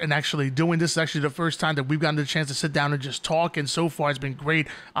me and actually doing this. Is actually the first time that we've gotten the chance to sit down and just talk, and so far it's been great.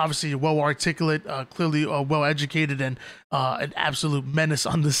 Obviously, you're well articulate, clearly well educated, and an absolute menace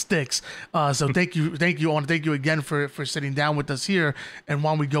on the sticks. So thank you. I want to thank you again for sitting down with us here. And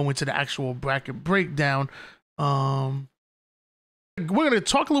while we go into the actual bracket breakdown, We're going to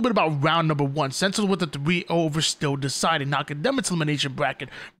talk a little bit about round number 1. Sentinels with a 3-0 over Still Deciding. Academics elimination bracket.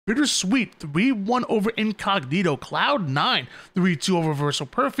 Bittersweet 3-1 over Incognito. Cloud9 3-2 over Reversal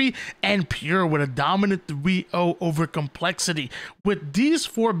Perfy. And Pure with a dominant 3-0 over Complexity. With these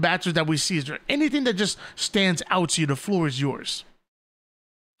 4 matches that we see, is there anything that just stands out to you? The floor is yours.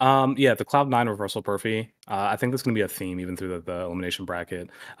 Yeah, the Cloud9 Reversal Perfy. I think that's going to be a theme even through the elimination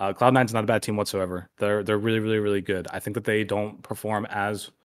bracket. Cloud9's not a bad team whatsoever. They're really, really, really good. I think that they don't perform as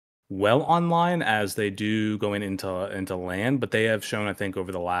well online as they do going into LAN, but they have shown, I think,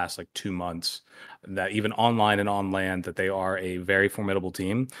 over the last like 2 months that even online and on LAN that they are a very formidable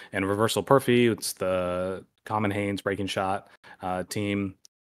team. And Reversal Perfy, it's the Common Haynes Breaking Shot team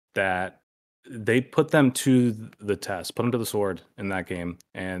that they put them to the test, put them to the sword in that game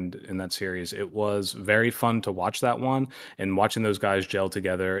and in that series. It was very fun to watch that one, and watching those guys gel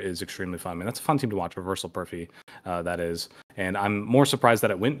together is extremely fun. I mean, that's a fun team to watch, Reversal Perfy, that is. And I'm more surprised that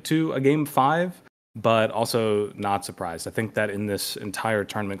it went to a game 5, but also not surprised. I think that in this entire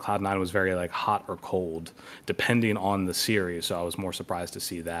tournament, Cloud9 was very like hot or cold, depending on the series. So I was more surprised to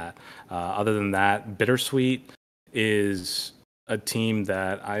see that. Other than that, Bittersweet is a team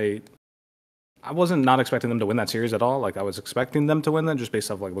that I wasn't not expecting them to win that series at all. Like I was expecting them to win that just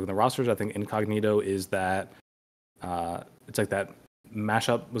based off like looking at the rosters. I think Incognito is that it's like that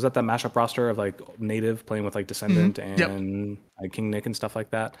mashup. Was that mashup roster of like native playing with like Descendant and like King Nick and stuff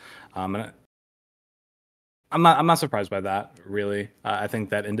like that? And I'm not surprised by that really. I think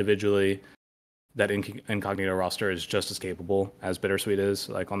that individually that Incognito roster is just as capable as Bittersweet is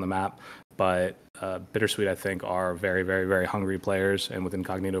like on the map. But Bittersweet, I think, are very, very, very hungry players. And with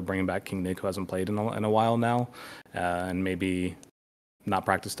Incognito bringing back King Nick, who hasn't played in a while now, and maybe not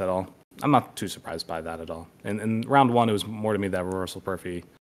practiced at all, I'm not too surprised by that at all. And in round 1, it was more to me that Reversal Perfy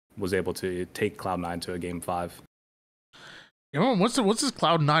was able to take Cloud9 to a game 5. You know, once this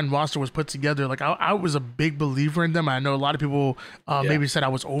Cloud9 roster was put together, like I was a big believer in them. I know a lot of people maybe said I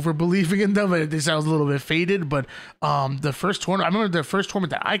was over believing in them. They said I was a little bit faded, but the first tournament, I remember the first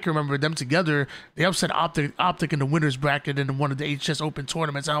tournament that I can remember them together, they upset Optic in the winners bracket in one of the HCS Open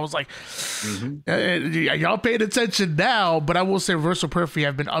tournaments. And I was like, y'all paying attention now, but I will say Reversal Perfy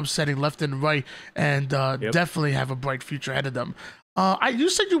have been upsetting left and right, and definitely have a bright future ahead of them. You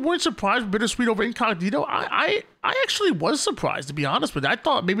said you weren't surprised with Bittersweet over Incognito. I actually was surprised, to be honest with you. I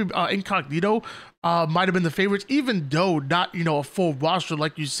thought maybe Incognito might have been the favorites, even though not a full roster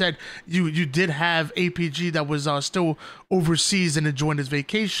like you said. You did have APG that was still overseas and enjoying his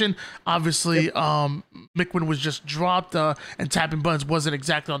vacation. Obviously, Mikwin was just dropped, and Tapping Buns wasn't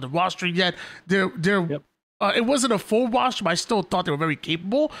exactly on the roster yet. It wasn't a full roster, but I still thought they were very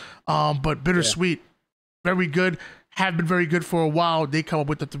capable. But Bittersweet, very good. Have been very good for a while. They come up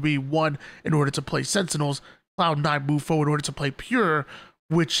with the 3-1 in order to play Sentinels. Cloud9 move forward in order to play Pure,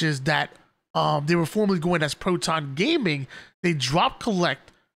 which is that they were formerly going as Proton Gaming. They drop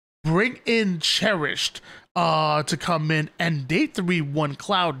Collect, bring in Cherished to come in, and they 3-1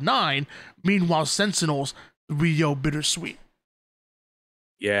 Cloud9. Meanwhile, Sentinels 3-0 Bittersweet.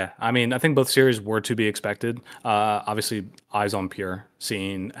 Yeah, I mean, I think both series were to be expected. Obviously, eyes on Pure,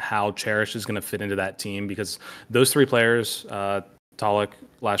 seeing how Cherish is going to fit into that team, because those 3 players, Talik,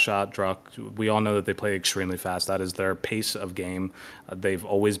 Last Shot, Druck, we all know that they play extremely fast. That is their pace of game. They've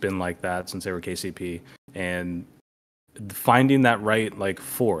always been like that since they were KCP. And finding that right, like,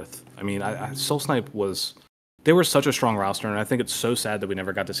 4th. I mean, Soul Snipe was... They were such a strong roster, and I think it's so sad that we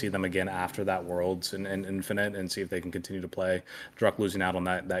never got to see them again after that Worlds and Infinite and see if they can continue to play. Druck losing out on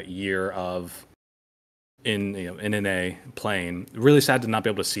that year of NA playing. Really sad to not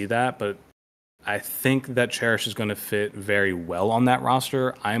be able to see that, but I think that Cherish is going to fit very well on that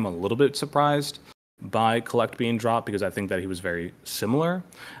roster. I am a little bit surprised by Collect being dropped because I think that he was very similar,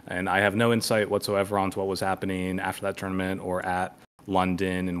 and I have no insight whatsoever onto what was happening after that tournament or at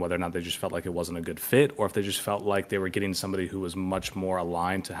London, and whether or not they just felt like it wasn't a good fit, or if they just felt like they were getting somebody who was much more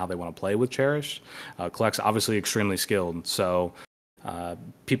aligned to how they want to play with Cherish. Collect's obviously extremely skilled, so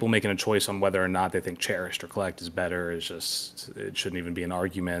people making a choice on whether or not they think Cherished or Collect is better is just, it shouldn't even be an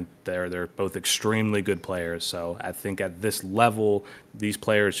argument. They're both extremely good players, so I think at this level, these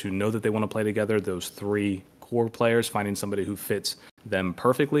players who know that they want to play together, those 3 core players, finding somebody who fits them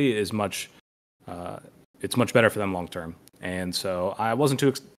perfectly is much it's much better for them long term. And so I wasn't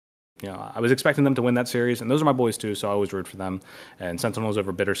too, I was expecting them to win that series, and those are my boys too, so I always root for them. And Sentinels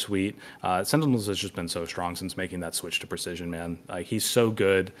over Bittersweet. Sentinels has just been so strong since making that switch to Precision, man. He's so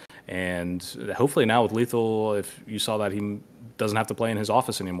good, and hopefully now with Lethal, if you saw that, he doesn't have to play in his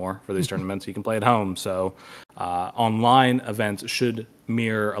office anymore for these tournaments. He can play at home. So online events should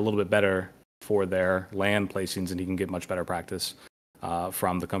mirror a little bit better for their LAN placings, and he can get much better practice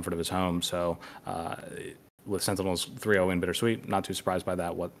from the comfort of his home. So with Sentinels 3-0 win bittersweet, not too surprised by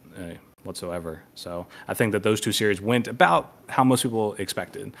that whatsoever. So I think that those two series went about how most people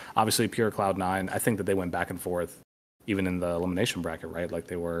expected. Obviously, Pure Cloud9, I think that they went back and forth even in the elimination bracket, right? Like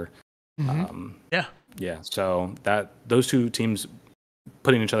they were, yeah. So that those two teams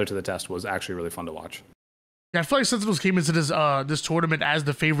putting each other to the test was actually really fun to watch. Yeah, I feel like Sentinels came into this tournament as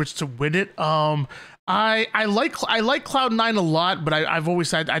the favorites to win it. I like Cloud9 a lot, but I've always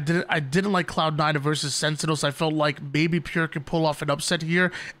said I didn't like Cloud9 versus Sentinels. I felt like maybe Pure could pull off an upset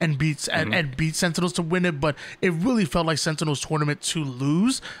here and beat Sentinels to win it, but it really felt like Sentinels tournament to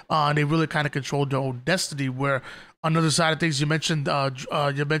lose. They really kind of controlled their own destiny. Where on the other side of things, you mentioned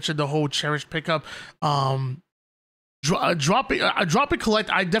the whole Cherish pickup, dropping collect.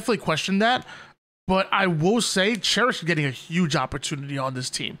 I definitely questioned that. But I will say Cherish is getting a huge opportunity on this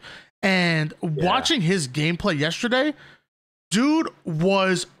team. And watching his gameplay yesterday, dude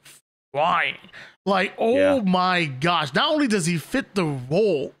was flying. Like, my gosh. Not only does he fit the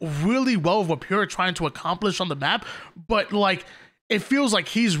role really well of what Pure are trying to accomplish on the map, but like it feels like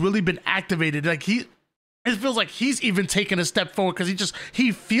he's really been activated. Like it feels like he's even taken a step forward because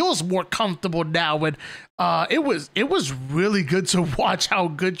he feels more comfortable now. And it was really good to watch how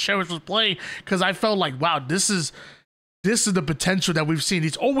good Cherish was playing, because I felt like, wow, this is the potential that we've seen.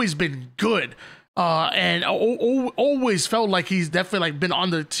 He's always been good. And always felt like he's definitely like been on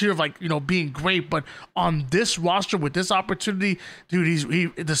the tier of like, being great, but on this roster with this opportunity,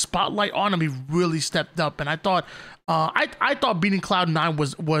 dude, the spotlight on him, he really stepped up. And I thought I thought beating Cloud9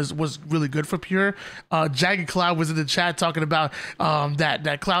 was really good for Pure. Jagged Cloud was in the chat talking about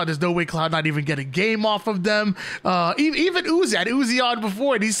that Cloud, there's no way Cloud9 even get a game off of them. Even Uzi, I had Uzi on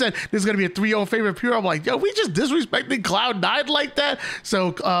before, and he said there's gonna be a 3-0 favorite Pure. I'm like, yo, we just disrespecting Cloud9 like that.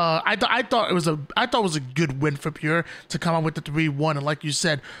 So I thought it was a good win for Pure to come out with the 3-1. And like you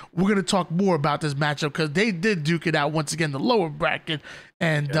said, we're gonna talk more about this matchup because they did duke it out once again, the lower bracket,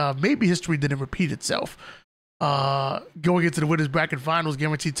 and maybe history didn't repeat itself. Going into the winners bracket finals,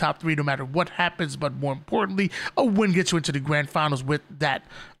 guaranteed top 3 no matter what happens, but more importantly, a win gets you into the grand finals with that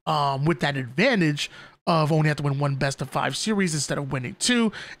advantage of only have to win one best of 5 series instead of winning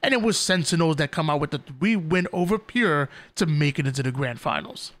 2. And it was Sentinels that come out with the 3-win over Pure to make it into the grand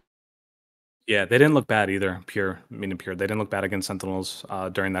finals. Yeah, they didn't look bad either. Pure. They didn't look bad against Sentinels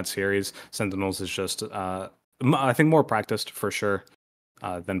during that series. Sentinels is just, I think, more practiced for sure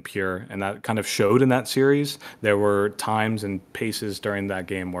than Pure, and that kind of showed in that series. There were times and paces during that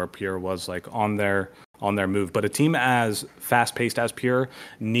game where Pure was like on their move, but a team as fast-paced as Pure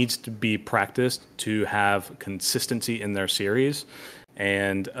needs to be practiced to have consistency in their series.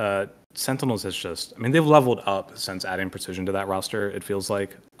 And Sentinels is just, they've leveled up since adding precision to that roster. It feels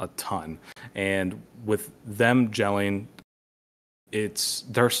like a ton, and with them gelling,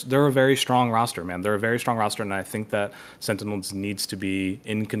 they're a very strong roster, man. They're a very strong roster, and I think that Sentinels needs to be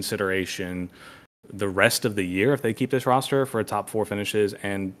in consideration the rest of the year if they keep this roster for a top 4 finishes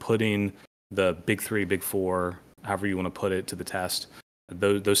and putting the big 3, big 4, however you want to put it, to the test.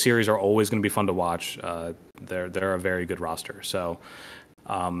 Those series are always going to be fun to watch. They're a very good roster. So,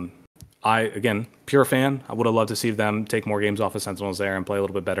 again, Pure fan. I would have loved to see them take more games off of Sentinels there and play a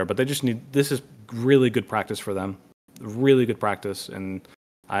little bit better, but this is really good practice for them. Really good practice, and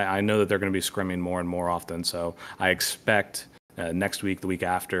I know that they're going to be scrimming more and more often. So I expect next week, the week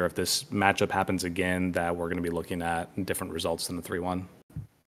after, if this matchup happens again, that we're going to be looking at different results than the 3-1.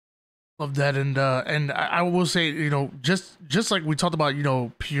 Love that, and I will say, just like we talked about,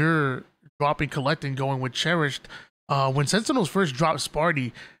 Pure dropping collecting, going with Cherished. When Sentinels first dropped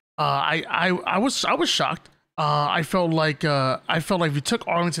Sparty, I was shocked. I felt like if you took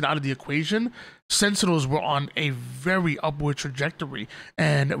Arlington out of the equation, Sentinels were on a very upward trajectory.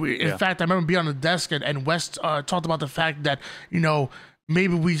 And in fact, I remember being on the desk and West talked about the fact that,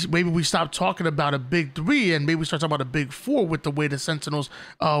 maybe we stopped talking about a big 3 and maybe we start talking about a big 4 with the way the Sentinels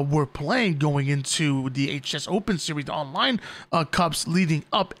were playing going into the HCS Open Series, the online cups leading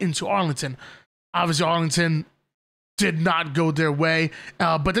up into Arlington. Obviously, Arlington did not go their way,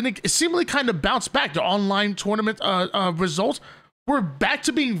 but then it seemingly kind of bounced back. The online tournament results were back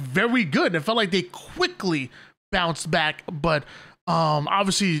to being very good. It felt like they quickly bounced back, but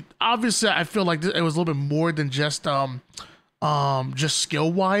obviously, I feel like it was a little bit more than just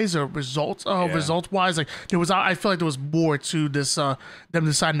skill wise or result wise. Like I feel like there was more to this. Them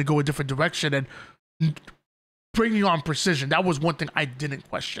deciding to go a different direction and bringing on precision. That was one thing I didn't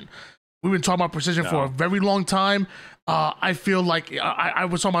question. We've been talking about precision for a very long time. I feel like I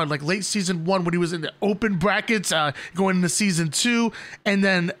was talking about like late season 1 when he was in the open brackets, going into season 2. And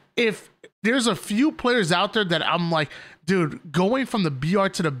then if there's a few players out there that I'm like, dude, going from the BR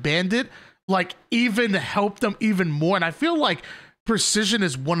to the Bandit, like, even helped them even more. And I feel like Precision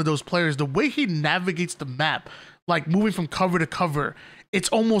is one of those players. The way he navigates the map, like moving from cover to cover, it's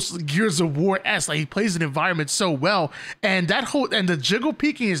almost Gears of War-esque. Like, he plays an environment so well, and the jiggle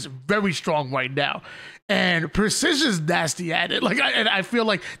peeking is very strong right now. And Precision's nasty at it. Like, I feel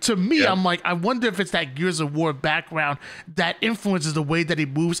like, to me, I'm like, I wonder if it's that Gears of War background that influences the way that he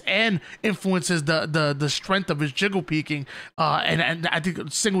moves and influences the strength of his jiggle peeking. And I think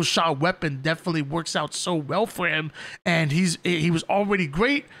a single shot weapon definitely works out so well for him. And he was already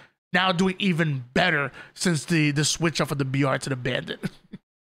great, now doing even better since the switch off of the BR to the Bandit.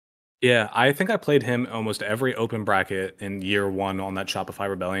 Yeah, I think I played him almost every open bracket in year one on that Shopify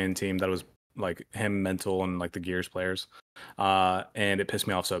Rebellion team that was like him, Mental, and like the Gears players. And it pissed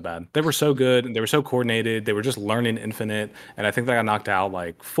me off so bad. They were so good, they were so coordinated, they were just learning infinite, and I think they got knocked out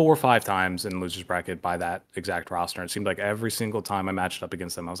like 4 or 5 times in losers bracket by that exact roster. It seemed like every single time I matched up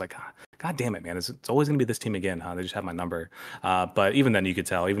against them, I was like, God damn it, man, it's always gonna be this team again, huh? They just have my number. But even then, you could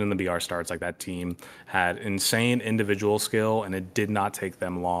tell, even in the BR starts, like that team had insane individual skill, and it did not take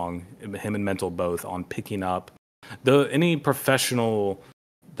them long, him and Mental both, on picking up any professional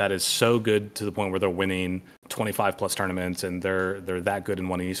that is so good to the point where they're winning 25 plus tournaments and they're that good in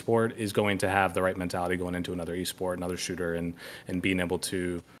one esport is going to have the right mentality going into another esport, another shooter, and being able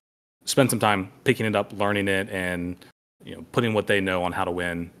to spend some time picking it up, learning it, and putting what they know on how to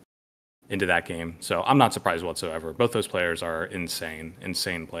win into that game. So I'm not surprised whatsoever. Both those players are insane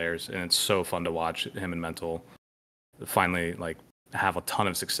players, and it's so fun to watch him and Mental finally like have a ton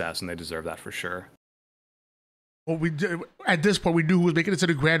of success, and they deserve that for sure. Well, we did, at this point, we knew who was making it to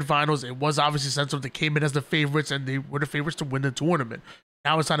the grand finals. It was obviously Sentinel. They came in as the favorites, and they were the favorites to win the tournament.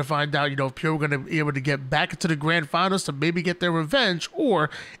 Now it's time to find out, if Pure were going to be able to get back into the grand finals to maybe get their revenge, or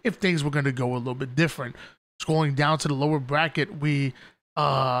if things were going to go a little bit different. Scrolling down to the lower bracket, we'll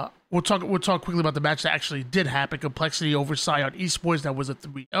talk quickly about the match that actually did happen. Complexity over Scion Esports. That was a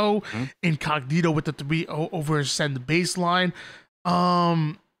 3-0. Mm-hmm. Incognito with the 3-0 over Ascend Baseline.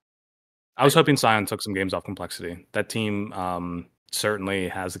 I was hoping Scion took some games off Complexity. That team certainly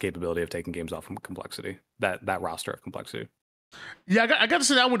has the capability of taking games off from Complexity. That roster of Complexity. Yeah, I got to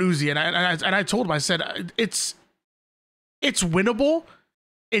sit down with Uzi, and I told him, I said it's winnable.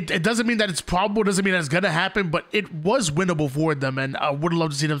 It doesn't mean that it's probable. It doesn't mean that it's gonna happen, but it was winnable for them, and I would love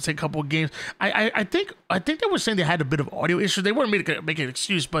to see them take a couple of games. I think they were saying they had a bit of audio issues. They weren't making an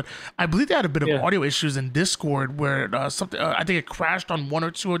excuse, but I believe they had a bit of audio issues in Discord where something. I think it crashed on 1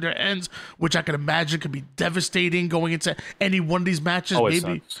 or 2 of their ends, which I can imagine could be devastating going into any one of these matches. Oh,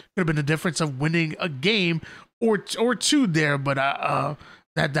 maybe could have been the difference of winning a game or 2 there, but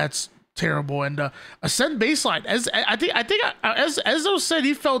that's terrible. And Ascend Baseline, as Ezzo said,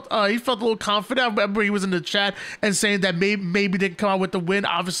 he felt a little confident. I remember he was in the chat and saying that maybe they can come out with the win.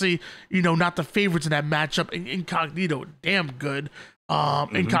 Obviously, not the favorites in that matchup. Incognito, damn good.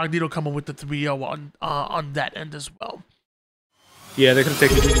 Incognito coming with the 3-0 on that end as well. Yeah, they could have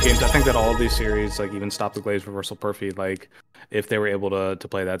taken 2 games. I think that all of these series, like even Stop the Glaze, Reversal Perfy, like if they were able to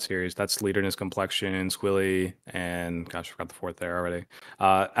play that series, that's Leaderness, Complexion, Squilly, and gosh, I forgot the 4th there already.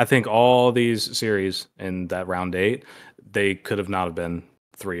 I think all these series in that round 8, they could have not have been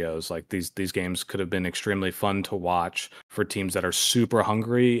 3-0s. Like these games could have been extremely fun to watch for teams that are super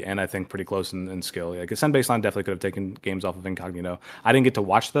hungry and I think pretty close in skill. Like Ascend Baseline definitely could have taken games off of Incognito. I didn't get to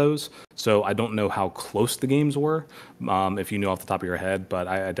watch those, so I don't know how close the games were, if you knew off the top of your head, but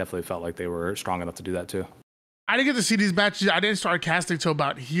I definitely felt like they were strong enough to do that too. I didn't get to see these matches. I didn't start casting till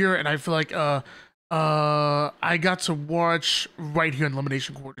about here, and I feel like I got to watch right here in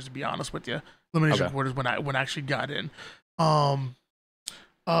Elimination Quarters, to be honest with you. Elimination Quarters when I actually got in.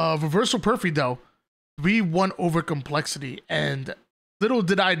 Reversal Perfy though, 3-1 over Complexity, and little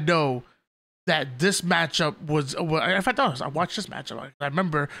did I know that this matchup was. In fact, I watched this matchup. I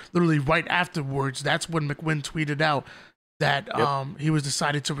remember literally right afterwards. That's when McWin tweeted out that he was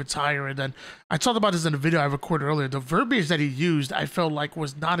decided to retire. And then I talked about this in a video I recorded earlier. The verbiage that he used, I felt like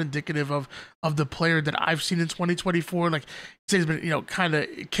was not indicative of the player that I've seen in 2024. Like, he's been, kind of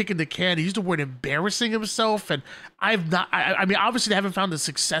kicking the can. He used the word embarrassing himself. And I've not, I mean, obviously they haven't found the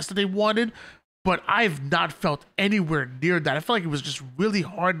success that they wanted, but I've not felt anywhere near that. I feel like he was just really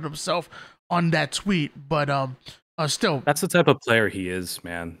hard on himself on that tweet. But, still, that's the type of player he is,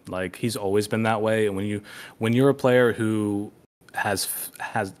 man. Like, he's always been that way. And when you're a player who has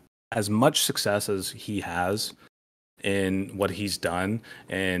as much success as he has in what he's done,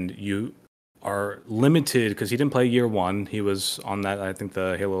 and you are limited because he didn't play year 1. He was on that, I think,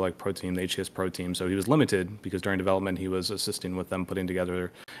 the Halo Pro team, the HCS Pro team. So he was limited because during development he was assisting with them putting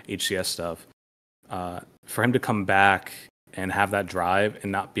together HCS stuff. for him to come back and have that drive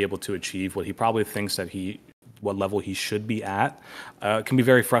and not be able to achieve what he probably thinks that what level he should be at, can be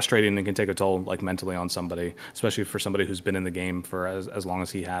very frustrating and can take a toll, like, mentally on somebody, especially for somebody who's been in the game for as long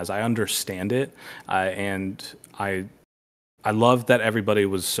as he has. I understand it, and I love that everybody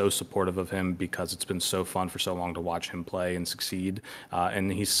was so supportive of him because it's been so fun for so long to watch him play and succeed.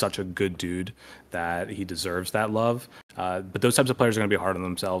 And he's such a good dude that he deserves that love. But those types of players are going to be hard on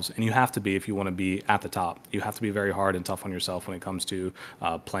themselves, and you have to be if you want to be at the top. You have to be very hard and tough on yourself when it comes to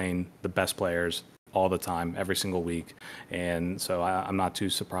playing the best players all the time, every single week. And so I'm not too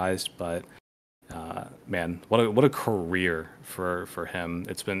surprised, but man, what a career for him.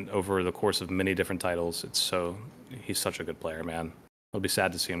 It's been over the course of many different titles. He's such a good player, man. It'll be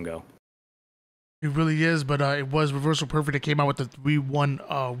sad to see him go. He really is, but it was Reversal Perfect that came out with the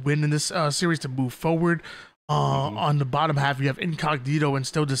 3-1 win in this series to move forward. On the bottom half, you have Incognito and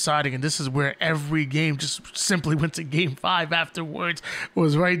Still Deciding, and this is where every game just simply went to game 5 afterwards. It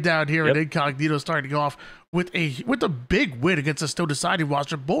was right down here, and Incognito starting off with a big win against a Still Deciding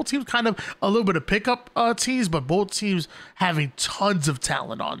roster. Both teams kind of a little bit of pickup teams, but both teams having tons of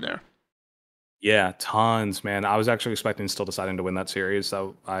talent on there. Yeah, tons, man. I was actually expecting Still Deciding to win that series,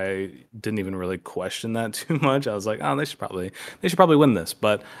 so I didn't even really question that too much. I was like, oh, they should probably win this,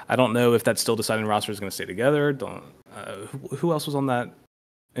 but I don't know if that Still Deciding roster is going to stay together. Who else was on that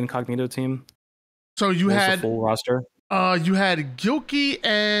Incognito team? So you had the full roster. You had Gilkey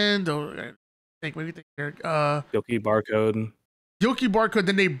and Gilkey Barcode.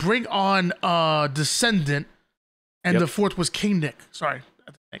 Then they bring on Descendant, and the fourth was King Nick. Sorry,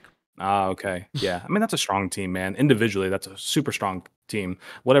 I think. Okay. Yeah. I mean, that's a strong team, man. Individually, that's a super strong team.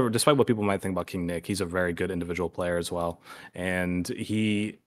 Whatever, despite what people might think about King Nick, he's a very good individual player as well. And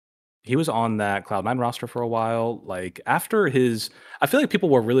he was on that Cloud9 roster for a while. Like, I feel like people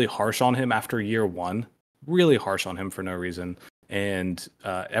were really harsh on him after year 1, really harsh on him for no reason. And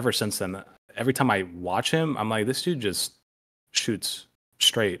ever since then, every time I watch him, I'm like, this dude just shoots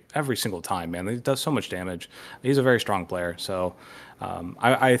straight every single time, man. He does so much damage. He's a very strong player. So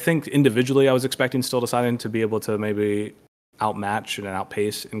I think individually I was expecting Still Deciding to be able to maybe outmatch and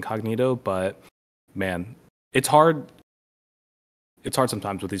outpace Incognito, but man, it's hard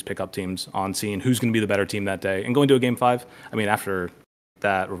sometimes with these pickup teams on seeing who's going to be the better team that day and going to a game 5. I mean, after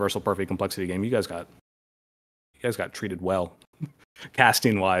that Reversal Perfect Complexity game, you guys got treated well.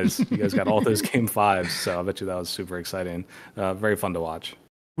 Casting wise, you guys got all those game 5s, so I bet you that was super exciting. Very fun to watch.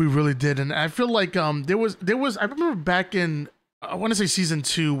 We really did, and I feel like there was I remember back in, I want to say season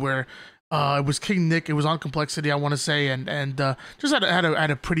 2, where it was King Nick. It was on Complexity, I want to say, and just had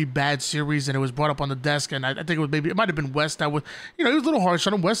a pretty bad series, and it was brought up on the desk, and I think it might have been West that was, he was a little harsh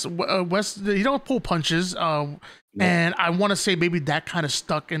on him. West, he don't pull punches, and I want to say maybe that kind of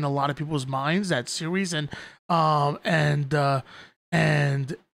stuck in a lot of people's minds, that series, and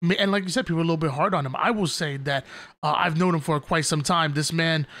like you said, people were a little bit hard on him. I will say that I've known him for quite some time. This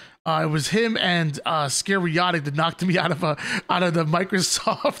man, it was him and Scariatic that knocked me out of the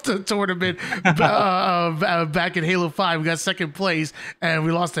Microsoft tournament back in Halo 5. We got second place, and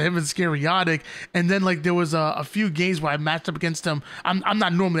we lost to him and Scariatic. And then there was a few games where I matched up against him. I'm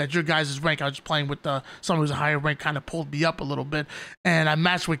not normally at your guys' rank. I was just playing with someone who's a higher rank, kind of pulled me up a little bit. And I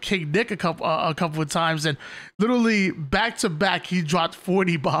matched with King Nick a couple of times, and literally back to back, he dropped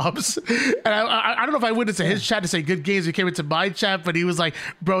 40 bombs. And I don't know if I went into his chat to say good games. He came into my chat, but he was like,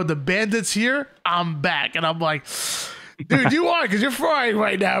 "Bro, the bandits here, I'm back." And I'm like, dude, you are, because you're frying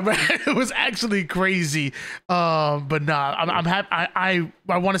right now, man. It was actually crazy. But nah, I'm happy. I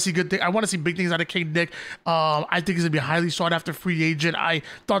want to see good things. I want to see big things out of King Nick. I think he's going to be a highly sought after free agent. I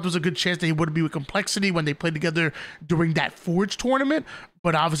thought there was a good chance that he would be with Complexity when they played together during that Forge tournament.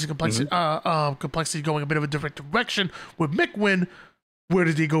 But obviously Complexity going a bit of a different direction with Mickwin. Where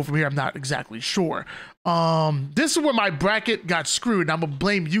did he go from here? I'm not exactly sure. This is where my bracket got screwed. And I'm going to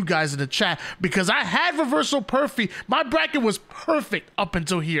blame you guys in the chat because I had Reversal Perfect. My bracket was perfect up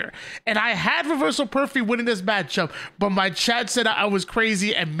until here. And I had Reversal Perfect winning this matchup, but my chat said I was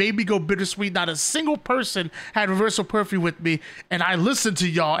crazy and made me go bittersweet. Not a single person had Reversal Perfect with me. And I listened to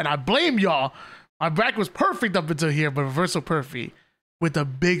y'all and I blame y'all. My bracket was perfect up until here, but Reversal Perfect with a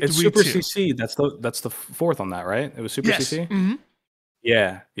big 3-2. It's Super CC. That's the fourth on that, right? It was Super CC? Mm-hmm.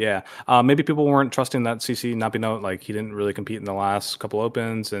 Yeah. Maybe people weren't trusting that CC, not be known, like he didn't really compete in the last couple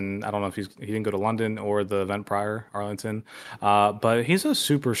opens, and I don't know if he didn't go to London or the event prior, Arlington. But he's a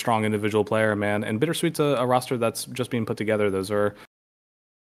super strong individual player, man. And Bittersweet's a roster that's just being put together. Those are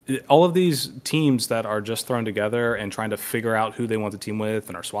all of these teams that are just thrown together and trying to figure out who they want to team with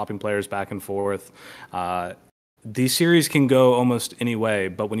and are swapping players back and forth. these series can go almost any way,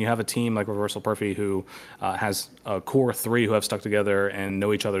 but when you have a team like Reversal Perfy who has a core three who have stuck together and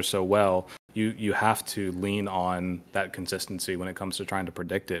know each other so well, you have to lean on that consistency when it comes to trying to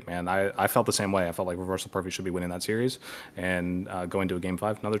predict it, man. I felt the same way. I felt like Reversal Perfy should be winning that series and going to a game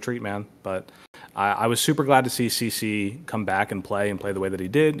 5, another treat, man. But I was super glad to see CC come back and play the way that he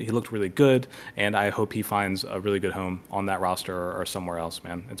did. He looked really good, and I hope he finds a really good home on that roster or somewhere else,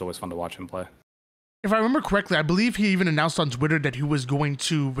 man. It's always fun to watch him play. If I remember correctly, I believe he even announced on Twitter that he was going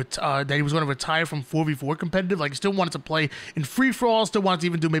to retire from 4v4 competitive. Like, he still wanted to play in free for all, still wanted to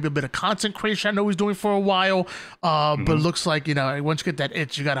even do maybe a bit of content creation. I know he's doing for a while, but it looks like, you know, once you get that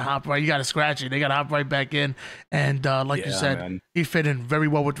itch, you gotta hop right, you gotta scratch it. They gotta hop right back in, and like you said, man, he fit in very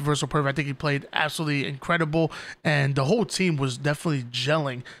well with Reversal Perfy. I think he played absolutely incredible, and the whole team was definitely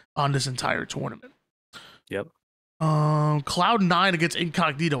gelling on this entire tournament. Yep. Cloud9 against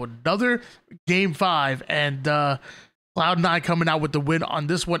Incognito, another game 5, and Cloud9 coming out with the win on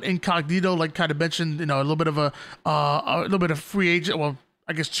this one. Incognito, like kind of mentioned, you know, a little bit of free agent. Well,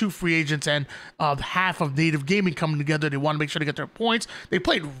 I guess 2 free agents and half of Native Gaming coming together. They want to make sure to get their points. They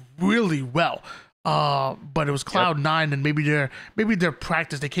played really well. But it was Cloud9, and maybe their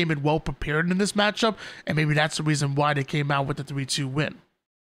practice. They came in well prepared in this matchup, and maybe that's the reason why they came out with the 3-2 win.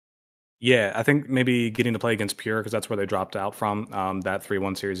 Yeah, I think maybe getting to play against Pure, because that's where they dropped out from, that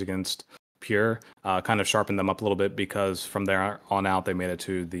 3-1 series against Pure, kind of sharpened them up a little bit, because from there on out, they made it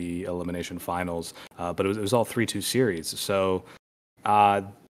to the elimination finals. But it was all 3-2 series. So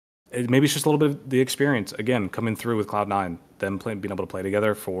maybe it's just a little bit of the experience, again, coming through with Cloud9, them being able to play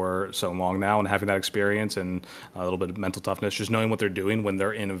together for so long now and having that experience and a little bit of mental toughness, just knowing what they're doing when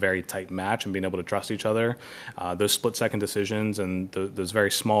they're in a very tight match and being able to trust each other. Those split-second decisions and those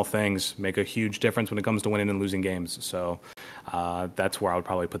very small things make a huge difference when it comes to winning and losing games. So that's where I would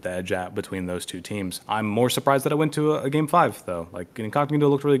probably put the edge at between those two teams. I'm more surprised that I went to a game 5, though. Like, Incognito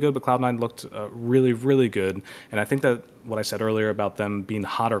looked really good, but Cloud9 looked really, really good. And I think that what I said earlier about them being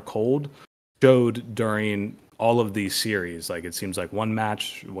hot or cold showed during all of these series. Like, it seems like one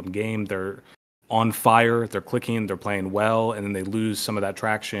match, one game, they're on fire, they're clicking, they're playing well, and then they lose some of that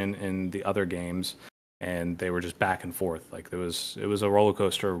traction in the other games, and they were just back and forth. Like, it was a roller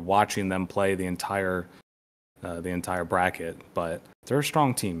coaster watching them play the entire bracket. But they're a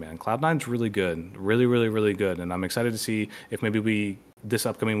strong team, man. Cloud9's really good, really, really, really good, and I'm excited to see if maybe this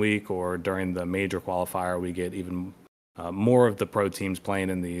upcoming week or during the major qualifier we get even more of the pro teams playing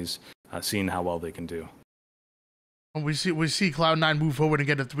in these, seeing how well they can do. We see Cloud9 move forward and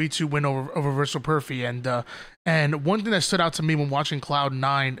get a 3-2 win over Reversal Perfy, and one thing that stood out to me when watching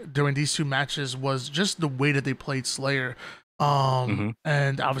Cloud9 during these 2 matches was just the way that they played Slayer,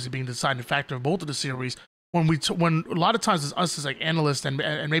 and obviously being the deciding factor of both of the series. When a lot of times as us as like analysts and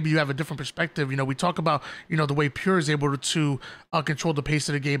maybe you have a different perspective, you know, we talk about, you know, the way Pure is able to control the pace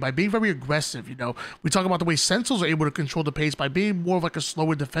of the game by being very aggressive. You know, we talk about the way Sentinels are able to control the pace by being more of like a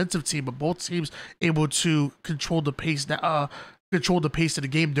slower defensive team, but both teams able to control the pace of the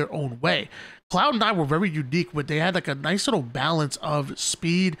game their own way. Cloud9 were very unique, but they had like a nice little balance of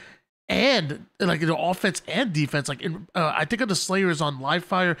speed and like, you know, offense and defense. Like I think of the Slayers on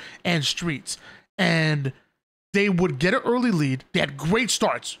Livefire and Streets. And they would get an early lead. They had great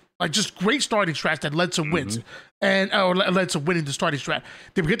starts, like just great starting strats that led to wins, and led to winning the starting strat.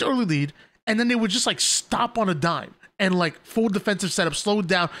 They would get the early lead, and then they would just like stop on a dime and like full defensive setup, slow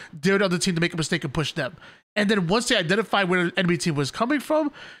down, dare the other team to make a mistake and push them. And then once they identified where the enemy team was coming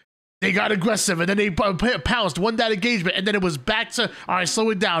from, they got aggressive, and then they pounced, won that engagement, and then it was back to, all right,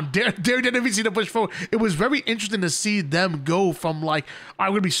 slow it down, dare the enemy team to push forward. It was very interesting to see them go from like, all right,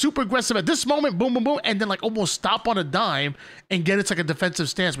 we're going to be super aggressive at this moment, boom, boom, boom, and then like almost stop on a dime and get into like a defensive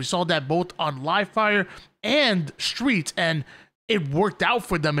stance. We saw that both on Livefire and Streets, and it worked out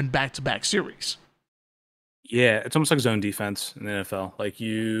for them in back-to-back series. Yeah, it's almost like zone defense in the NFL.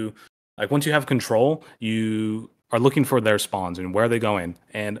 Like once you have control, you are looking for their spawns and where are they going.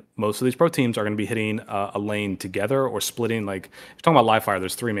 And most of these pro teams are going to be hitting a lane together or splitting. Like, you're talking about Livefire,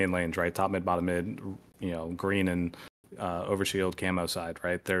 there's 3 main lanes, right? Top mid, bottom mid, you know, green and overshield camo side,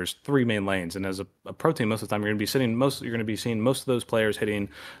 right? There's 3 main lanes. And as a pro team, most of the time you're going to be seeing most of those players hitting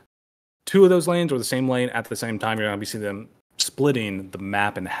 2 of those lanes or the same lane at the same time. You're going to be seeing them splitting the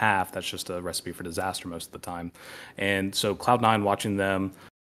map in half. That's just a recipe for disaster most of the time. And so Cloud9, watching them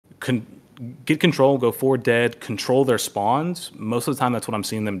get control, go forward dead, control their spawns. Most of the time, that's what I'm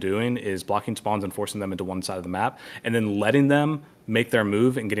seeing them doing, is blocking spawns and forcing them into one side of the map, and then letting them make their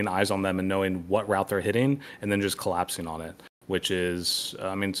move and getting eyes on them and knowing what route they're hitting, and then just collapsing on it, which is,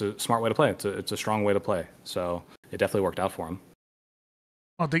 I mean, it's a smart way to play. It's a strong way to play. So it definitely worked out for them.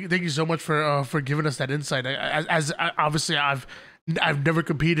 Oh, thank you so much for giving us that insight. Obviously I've never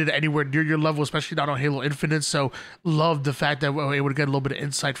competed anywhere near your level, especially not on Halo Infinite. So love the fact that we're able to get a little bit of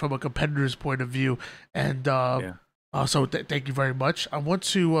insight from a competitor's point of view. And so thank you very much. I want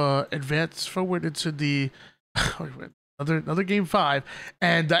to advance forward into the another game 5,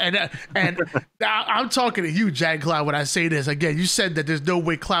 and I'm talking to you, Jack Cloud, when I say this. Again, you said that there's no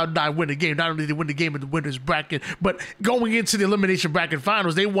way Cloud9 win the game. Not only did they win the game in the winners bracket, but going into the elimination bracket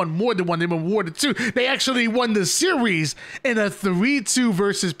finals, they won more than one. They won more than 2. They actually won the series in a 3-2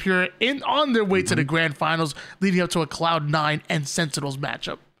 versus Pure on their way to the grand finals, leading up to a Cloud9 and Sentinels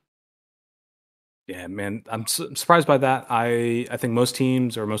matchup. Yeah, man, I'm surprised by that. I think most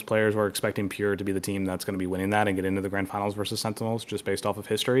teams or most players were expecting Pure to be the team that's going to be winning that and get into the grand finals versus Sentinels, just based off of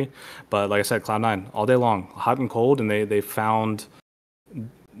history. But like I said, Cloud9 all day long, hot and cold, and they found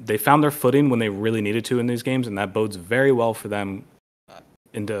their footing when they really needed to in these games, and that bodes very well for them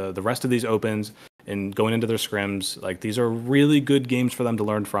into the rest of these opens and going into their scrims. Like, these are really good games for them to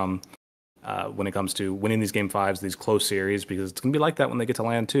learn from. When it comes to winning these game 5s, these close series, because it's going to be like that when they get to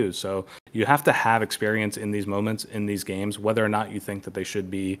land too. So you have to have experience in these moments, in these games, whether or not you think that they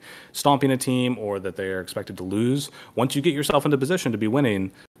should be stomping a team or that they are expected to lose. Once you get yourself into position to be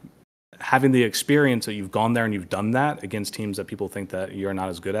winning, having the experience that you've gone there and you've done that against teams that people think that you're not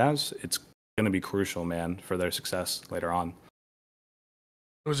as good as, it's going to be crucial, man, for their success later on.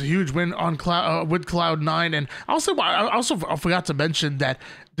 It was a huge win on with Cloud9, and I forgot to mention that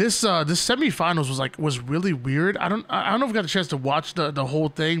this semifinals was really weird. I don't know if I got a chance to watch the whole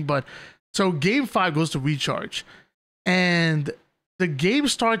thing, but so game 5 goes to recharge, and the game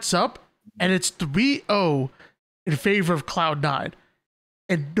starts up, and it's 3-0 in favor of Cloud9,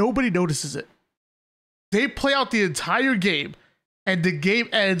 and nobody notices it. They play out the entire game, and the game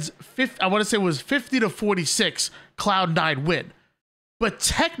ends. I want to say it was 50-46. Cloud9 win. But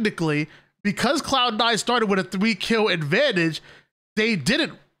technically, because Cloud9 started with a 3-kill advantage, they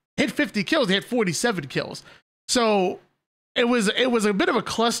didn't hit 50 kills. They had 47 kills. So it was a bit of a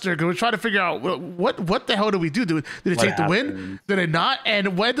cluster because we're trying to figure out what the hell do we do? Did they take the win? Did they not?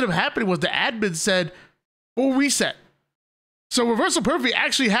 And what ended up happening was the admin said, we'll reset. So Reversal Perfect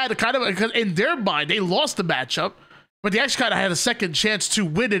actually had a kind of, because in their mind, they lost the matchup, but they actually kind of had a second chance to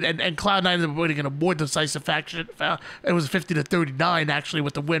win it, and Cloud9 ended up winning in a more decisive fashion. It was 50-39 actually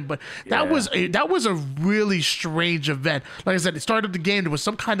with the win, but that was a really strange event. Like I said, it started the game. There was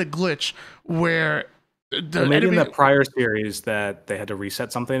some kind of glitch where maybe in that prior series that they had to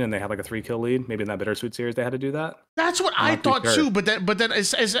reset something and they had like a 3-kill lead. Maybe in that Bittersweet series they had to do that. That's what I thought too. But then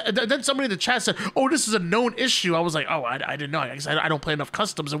somebody in the chat said, "Oh, this is a known issue." I was like, "Oh, I didn't know. I don't play enough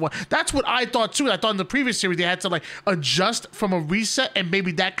customs and what." That's what I thought too. I thought in the previous series they had to like adjust from a reset, and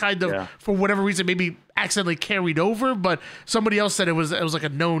maybe that kind of for whatever reason maybe accidentally carried over. But somebody else said it was like a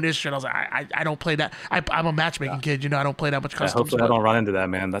known issue, and I was like, I don't play that. I'm a matchmaking kid, you know. I don't play that much customs. Hopefully I don't run into that,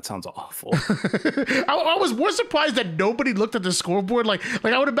 man. That sounds awful. I was more surprised that nobody looked at the scoreboard. Like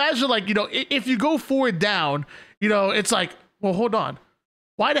I would imagine, like, you know, if you go forward down, you know, it's like, well, hold on.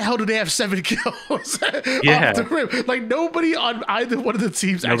 Why the hell do they have 7 kills off the rim? Like, nobody on either one of the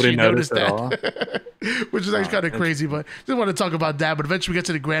teams actually noticed that, which is actually kind of crazy. But just want to talk about that. But eventually we get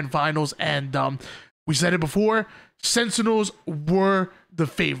to the grand finals, and we said it before, Sentinels were the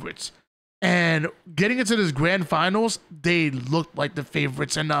favorites. And getting into this grand finals, they looked like the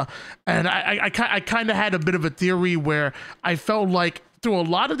favorites. And I kind of had a bit of a theory where I felt like through a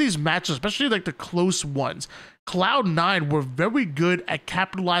lot of these matches, especially like the close ones, Cloud9 were very good at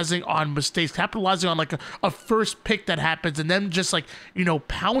capitalizing on mistakes, capitalizing on like a first pick that happens, and then just like, you know,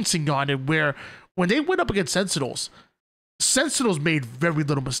 pouncing on it, where when they went up against Sentinels made very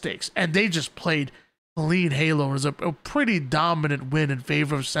little mistakes, and they just played clean Halo. It was a pretty dominant win in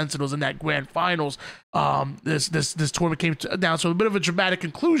favor of Sentinels in that grand finals. This tournament came down to a bit of a dramatic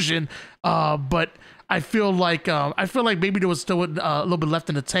conclusion, but I feel like maybe there was still a little bit left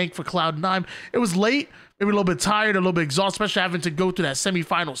in the tank for Cloud9. It was late, maybe a little bit tired, a little bit exhausted, especially having to go through that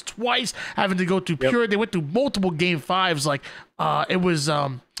semifinals twice, having to go through Pure. They went through multiple game 5s. Like it was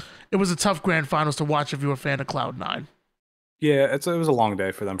a tough grand finals to watch if you were a fan of Cloud9. Yeah, it was a long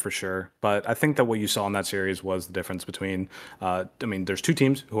day for them for sure. But I think that what you saw in that series was the difference between, there's two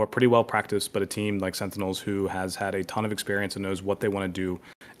teams who are pretty well practiced, but a team like Sentinels who has had a ton of experience and knows what they want to do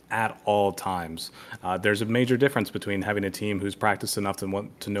at all times. There's a major difference between having a team who's practiced enough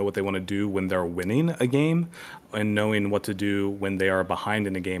to know what they want to do when they're winning a game, and knowing what to do when they are behind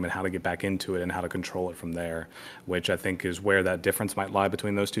in a game and how to get back into it and how to control it from there, which I think is where that difference might lie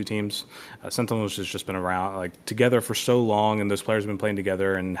between those two teams. Sentinels has just been around like together for so long, and those players have been playing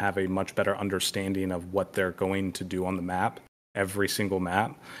together and have a much better understanding of what they're going to do on the map every single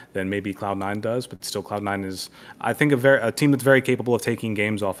map than maybe Cloud9 does, but still Cloud9 is, I think, a team that's very capable of taking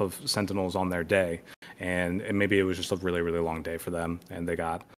games off of Sentinels on their day, and maybe it was just a really, really long day for them, and they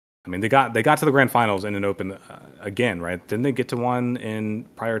got to the grand finals in an open again, right? Didn't they get to one in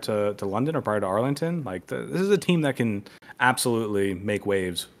prior to London or prior to Arlington? Like this is a team that can absolutely make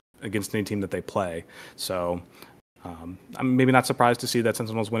waves against any team that they play. So I'm maybe not surprised to see that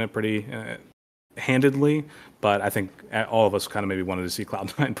Sentinels win it pretty handedly, but I think all of us kind of maybe wanted to see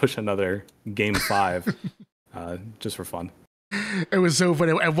Cloud9 push another game 5 just for fun. It was so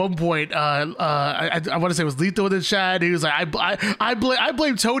funny. At one point, I want to say it was Lethal in the chat. He was like, I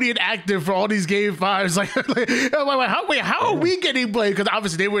blame Tony and Active for all these game 5s. How are we getting blamed? Because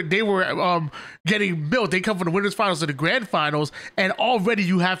obviously they were getting built. They come from the winners finals to the grand finals, and already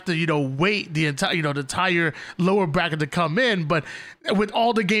you have to wait the entire lower bracket to come in. But with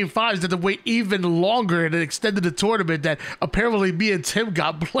all the game 5s, they had to wait even longer, and it extended the tournament. That apparently me and Tim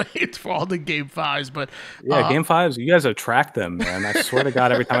got blamed for all the game 5s. But yeah, game 5s, you guys have tracked them, man. I swear to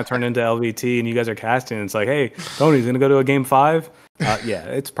God, every time I turn into LVT and you guys are casting, it's like, hey, Tony's gonna go to a game 5. Yeah,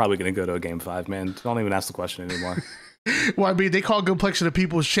 it's probably gonna go to a game 5, man. Don't even ask the question anymore. Well, I mean, they call complexion the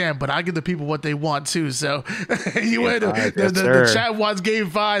people's champ, but I give the people what they want too. So the chat wants game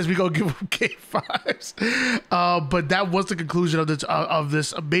 5s, we gonna give them game 5s. But that was the conclusion of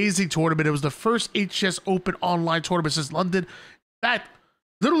this amazing tournament. It was the first HCS Open online tournament since London. That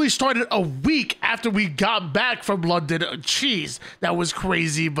literally started a week after we got back from London. Jeez, that was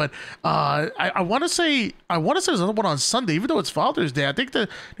crazy. But I want to say there's another one on Sunday, even though it's Father's Day. I think that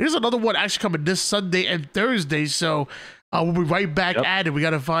there's another one actually coming this Sunday and Thursday. So we'll be right back at it. We got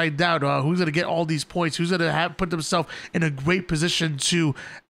to find out who's going to get all these points, who's going to put themselves in a great position to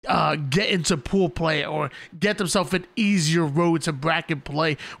get into pool play or get themselves an easier road to bracket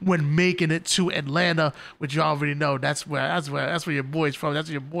play when making it to Atlanta, which you already know. That's where your boy's from. That's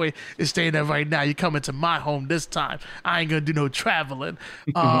where your boy is staying at right now. You coming to my home this time. I ain't gonna do no traveling.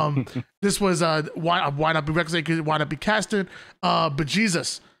 This was why not be recognized, why not be casted.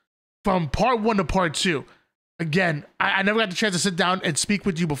 Bejezus, from part 1 to part 2. Again, I never got the chance to sit down and speak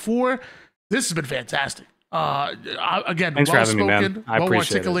with you before. This has been fantastic. Again, thanks for having me, man. I well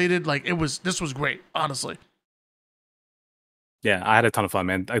appreciate articulated. This was great, honestly. Yeah, I had a ton of fun,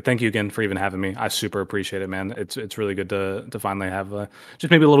 man. Thank you again for even having me. I super appreciate it, man. It's really good to finally have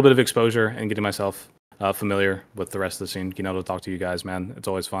just maybe a little bit of exposure and getting myself familiar with the rest of the scene. To talk to you guys, man. It's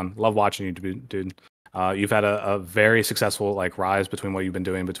always fun. Love watching you, dude. You've had a very successful rise between what you've been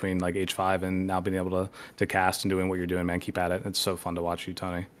doing between H5 and now being able to cast and doing what you're doing, man. Keep at it. It's so fun to watch you,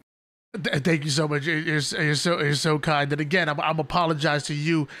 Tony. Thank you so much. You're so kind. And again, I'm apologize to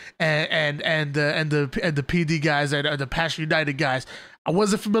you and the PD guys and the Passion United guys. I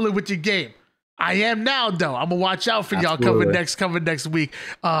wasn't familiar with your game. I am now, though. I'm gonna watch out for y'all coming next week.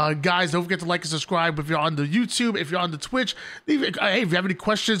 Guys, don't forget to like and subscribe if you're on the YouTube, if you're on the Twitch. Hey, if you have any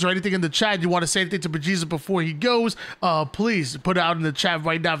questions or anything in the chat, you want to say anything to Bejezus before he goes, please put it out in the chat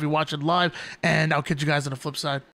right now if you're watching live, and I'll catch you guys on the flip side.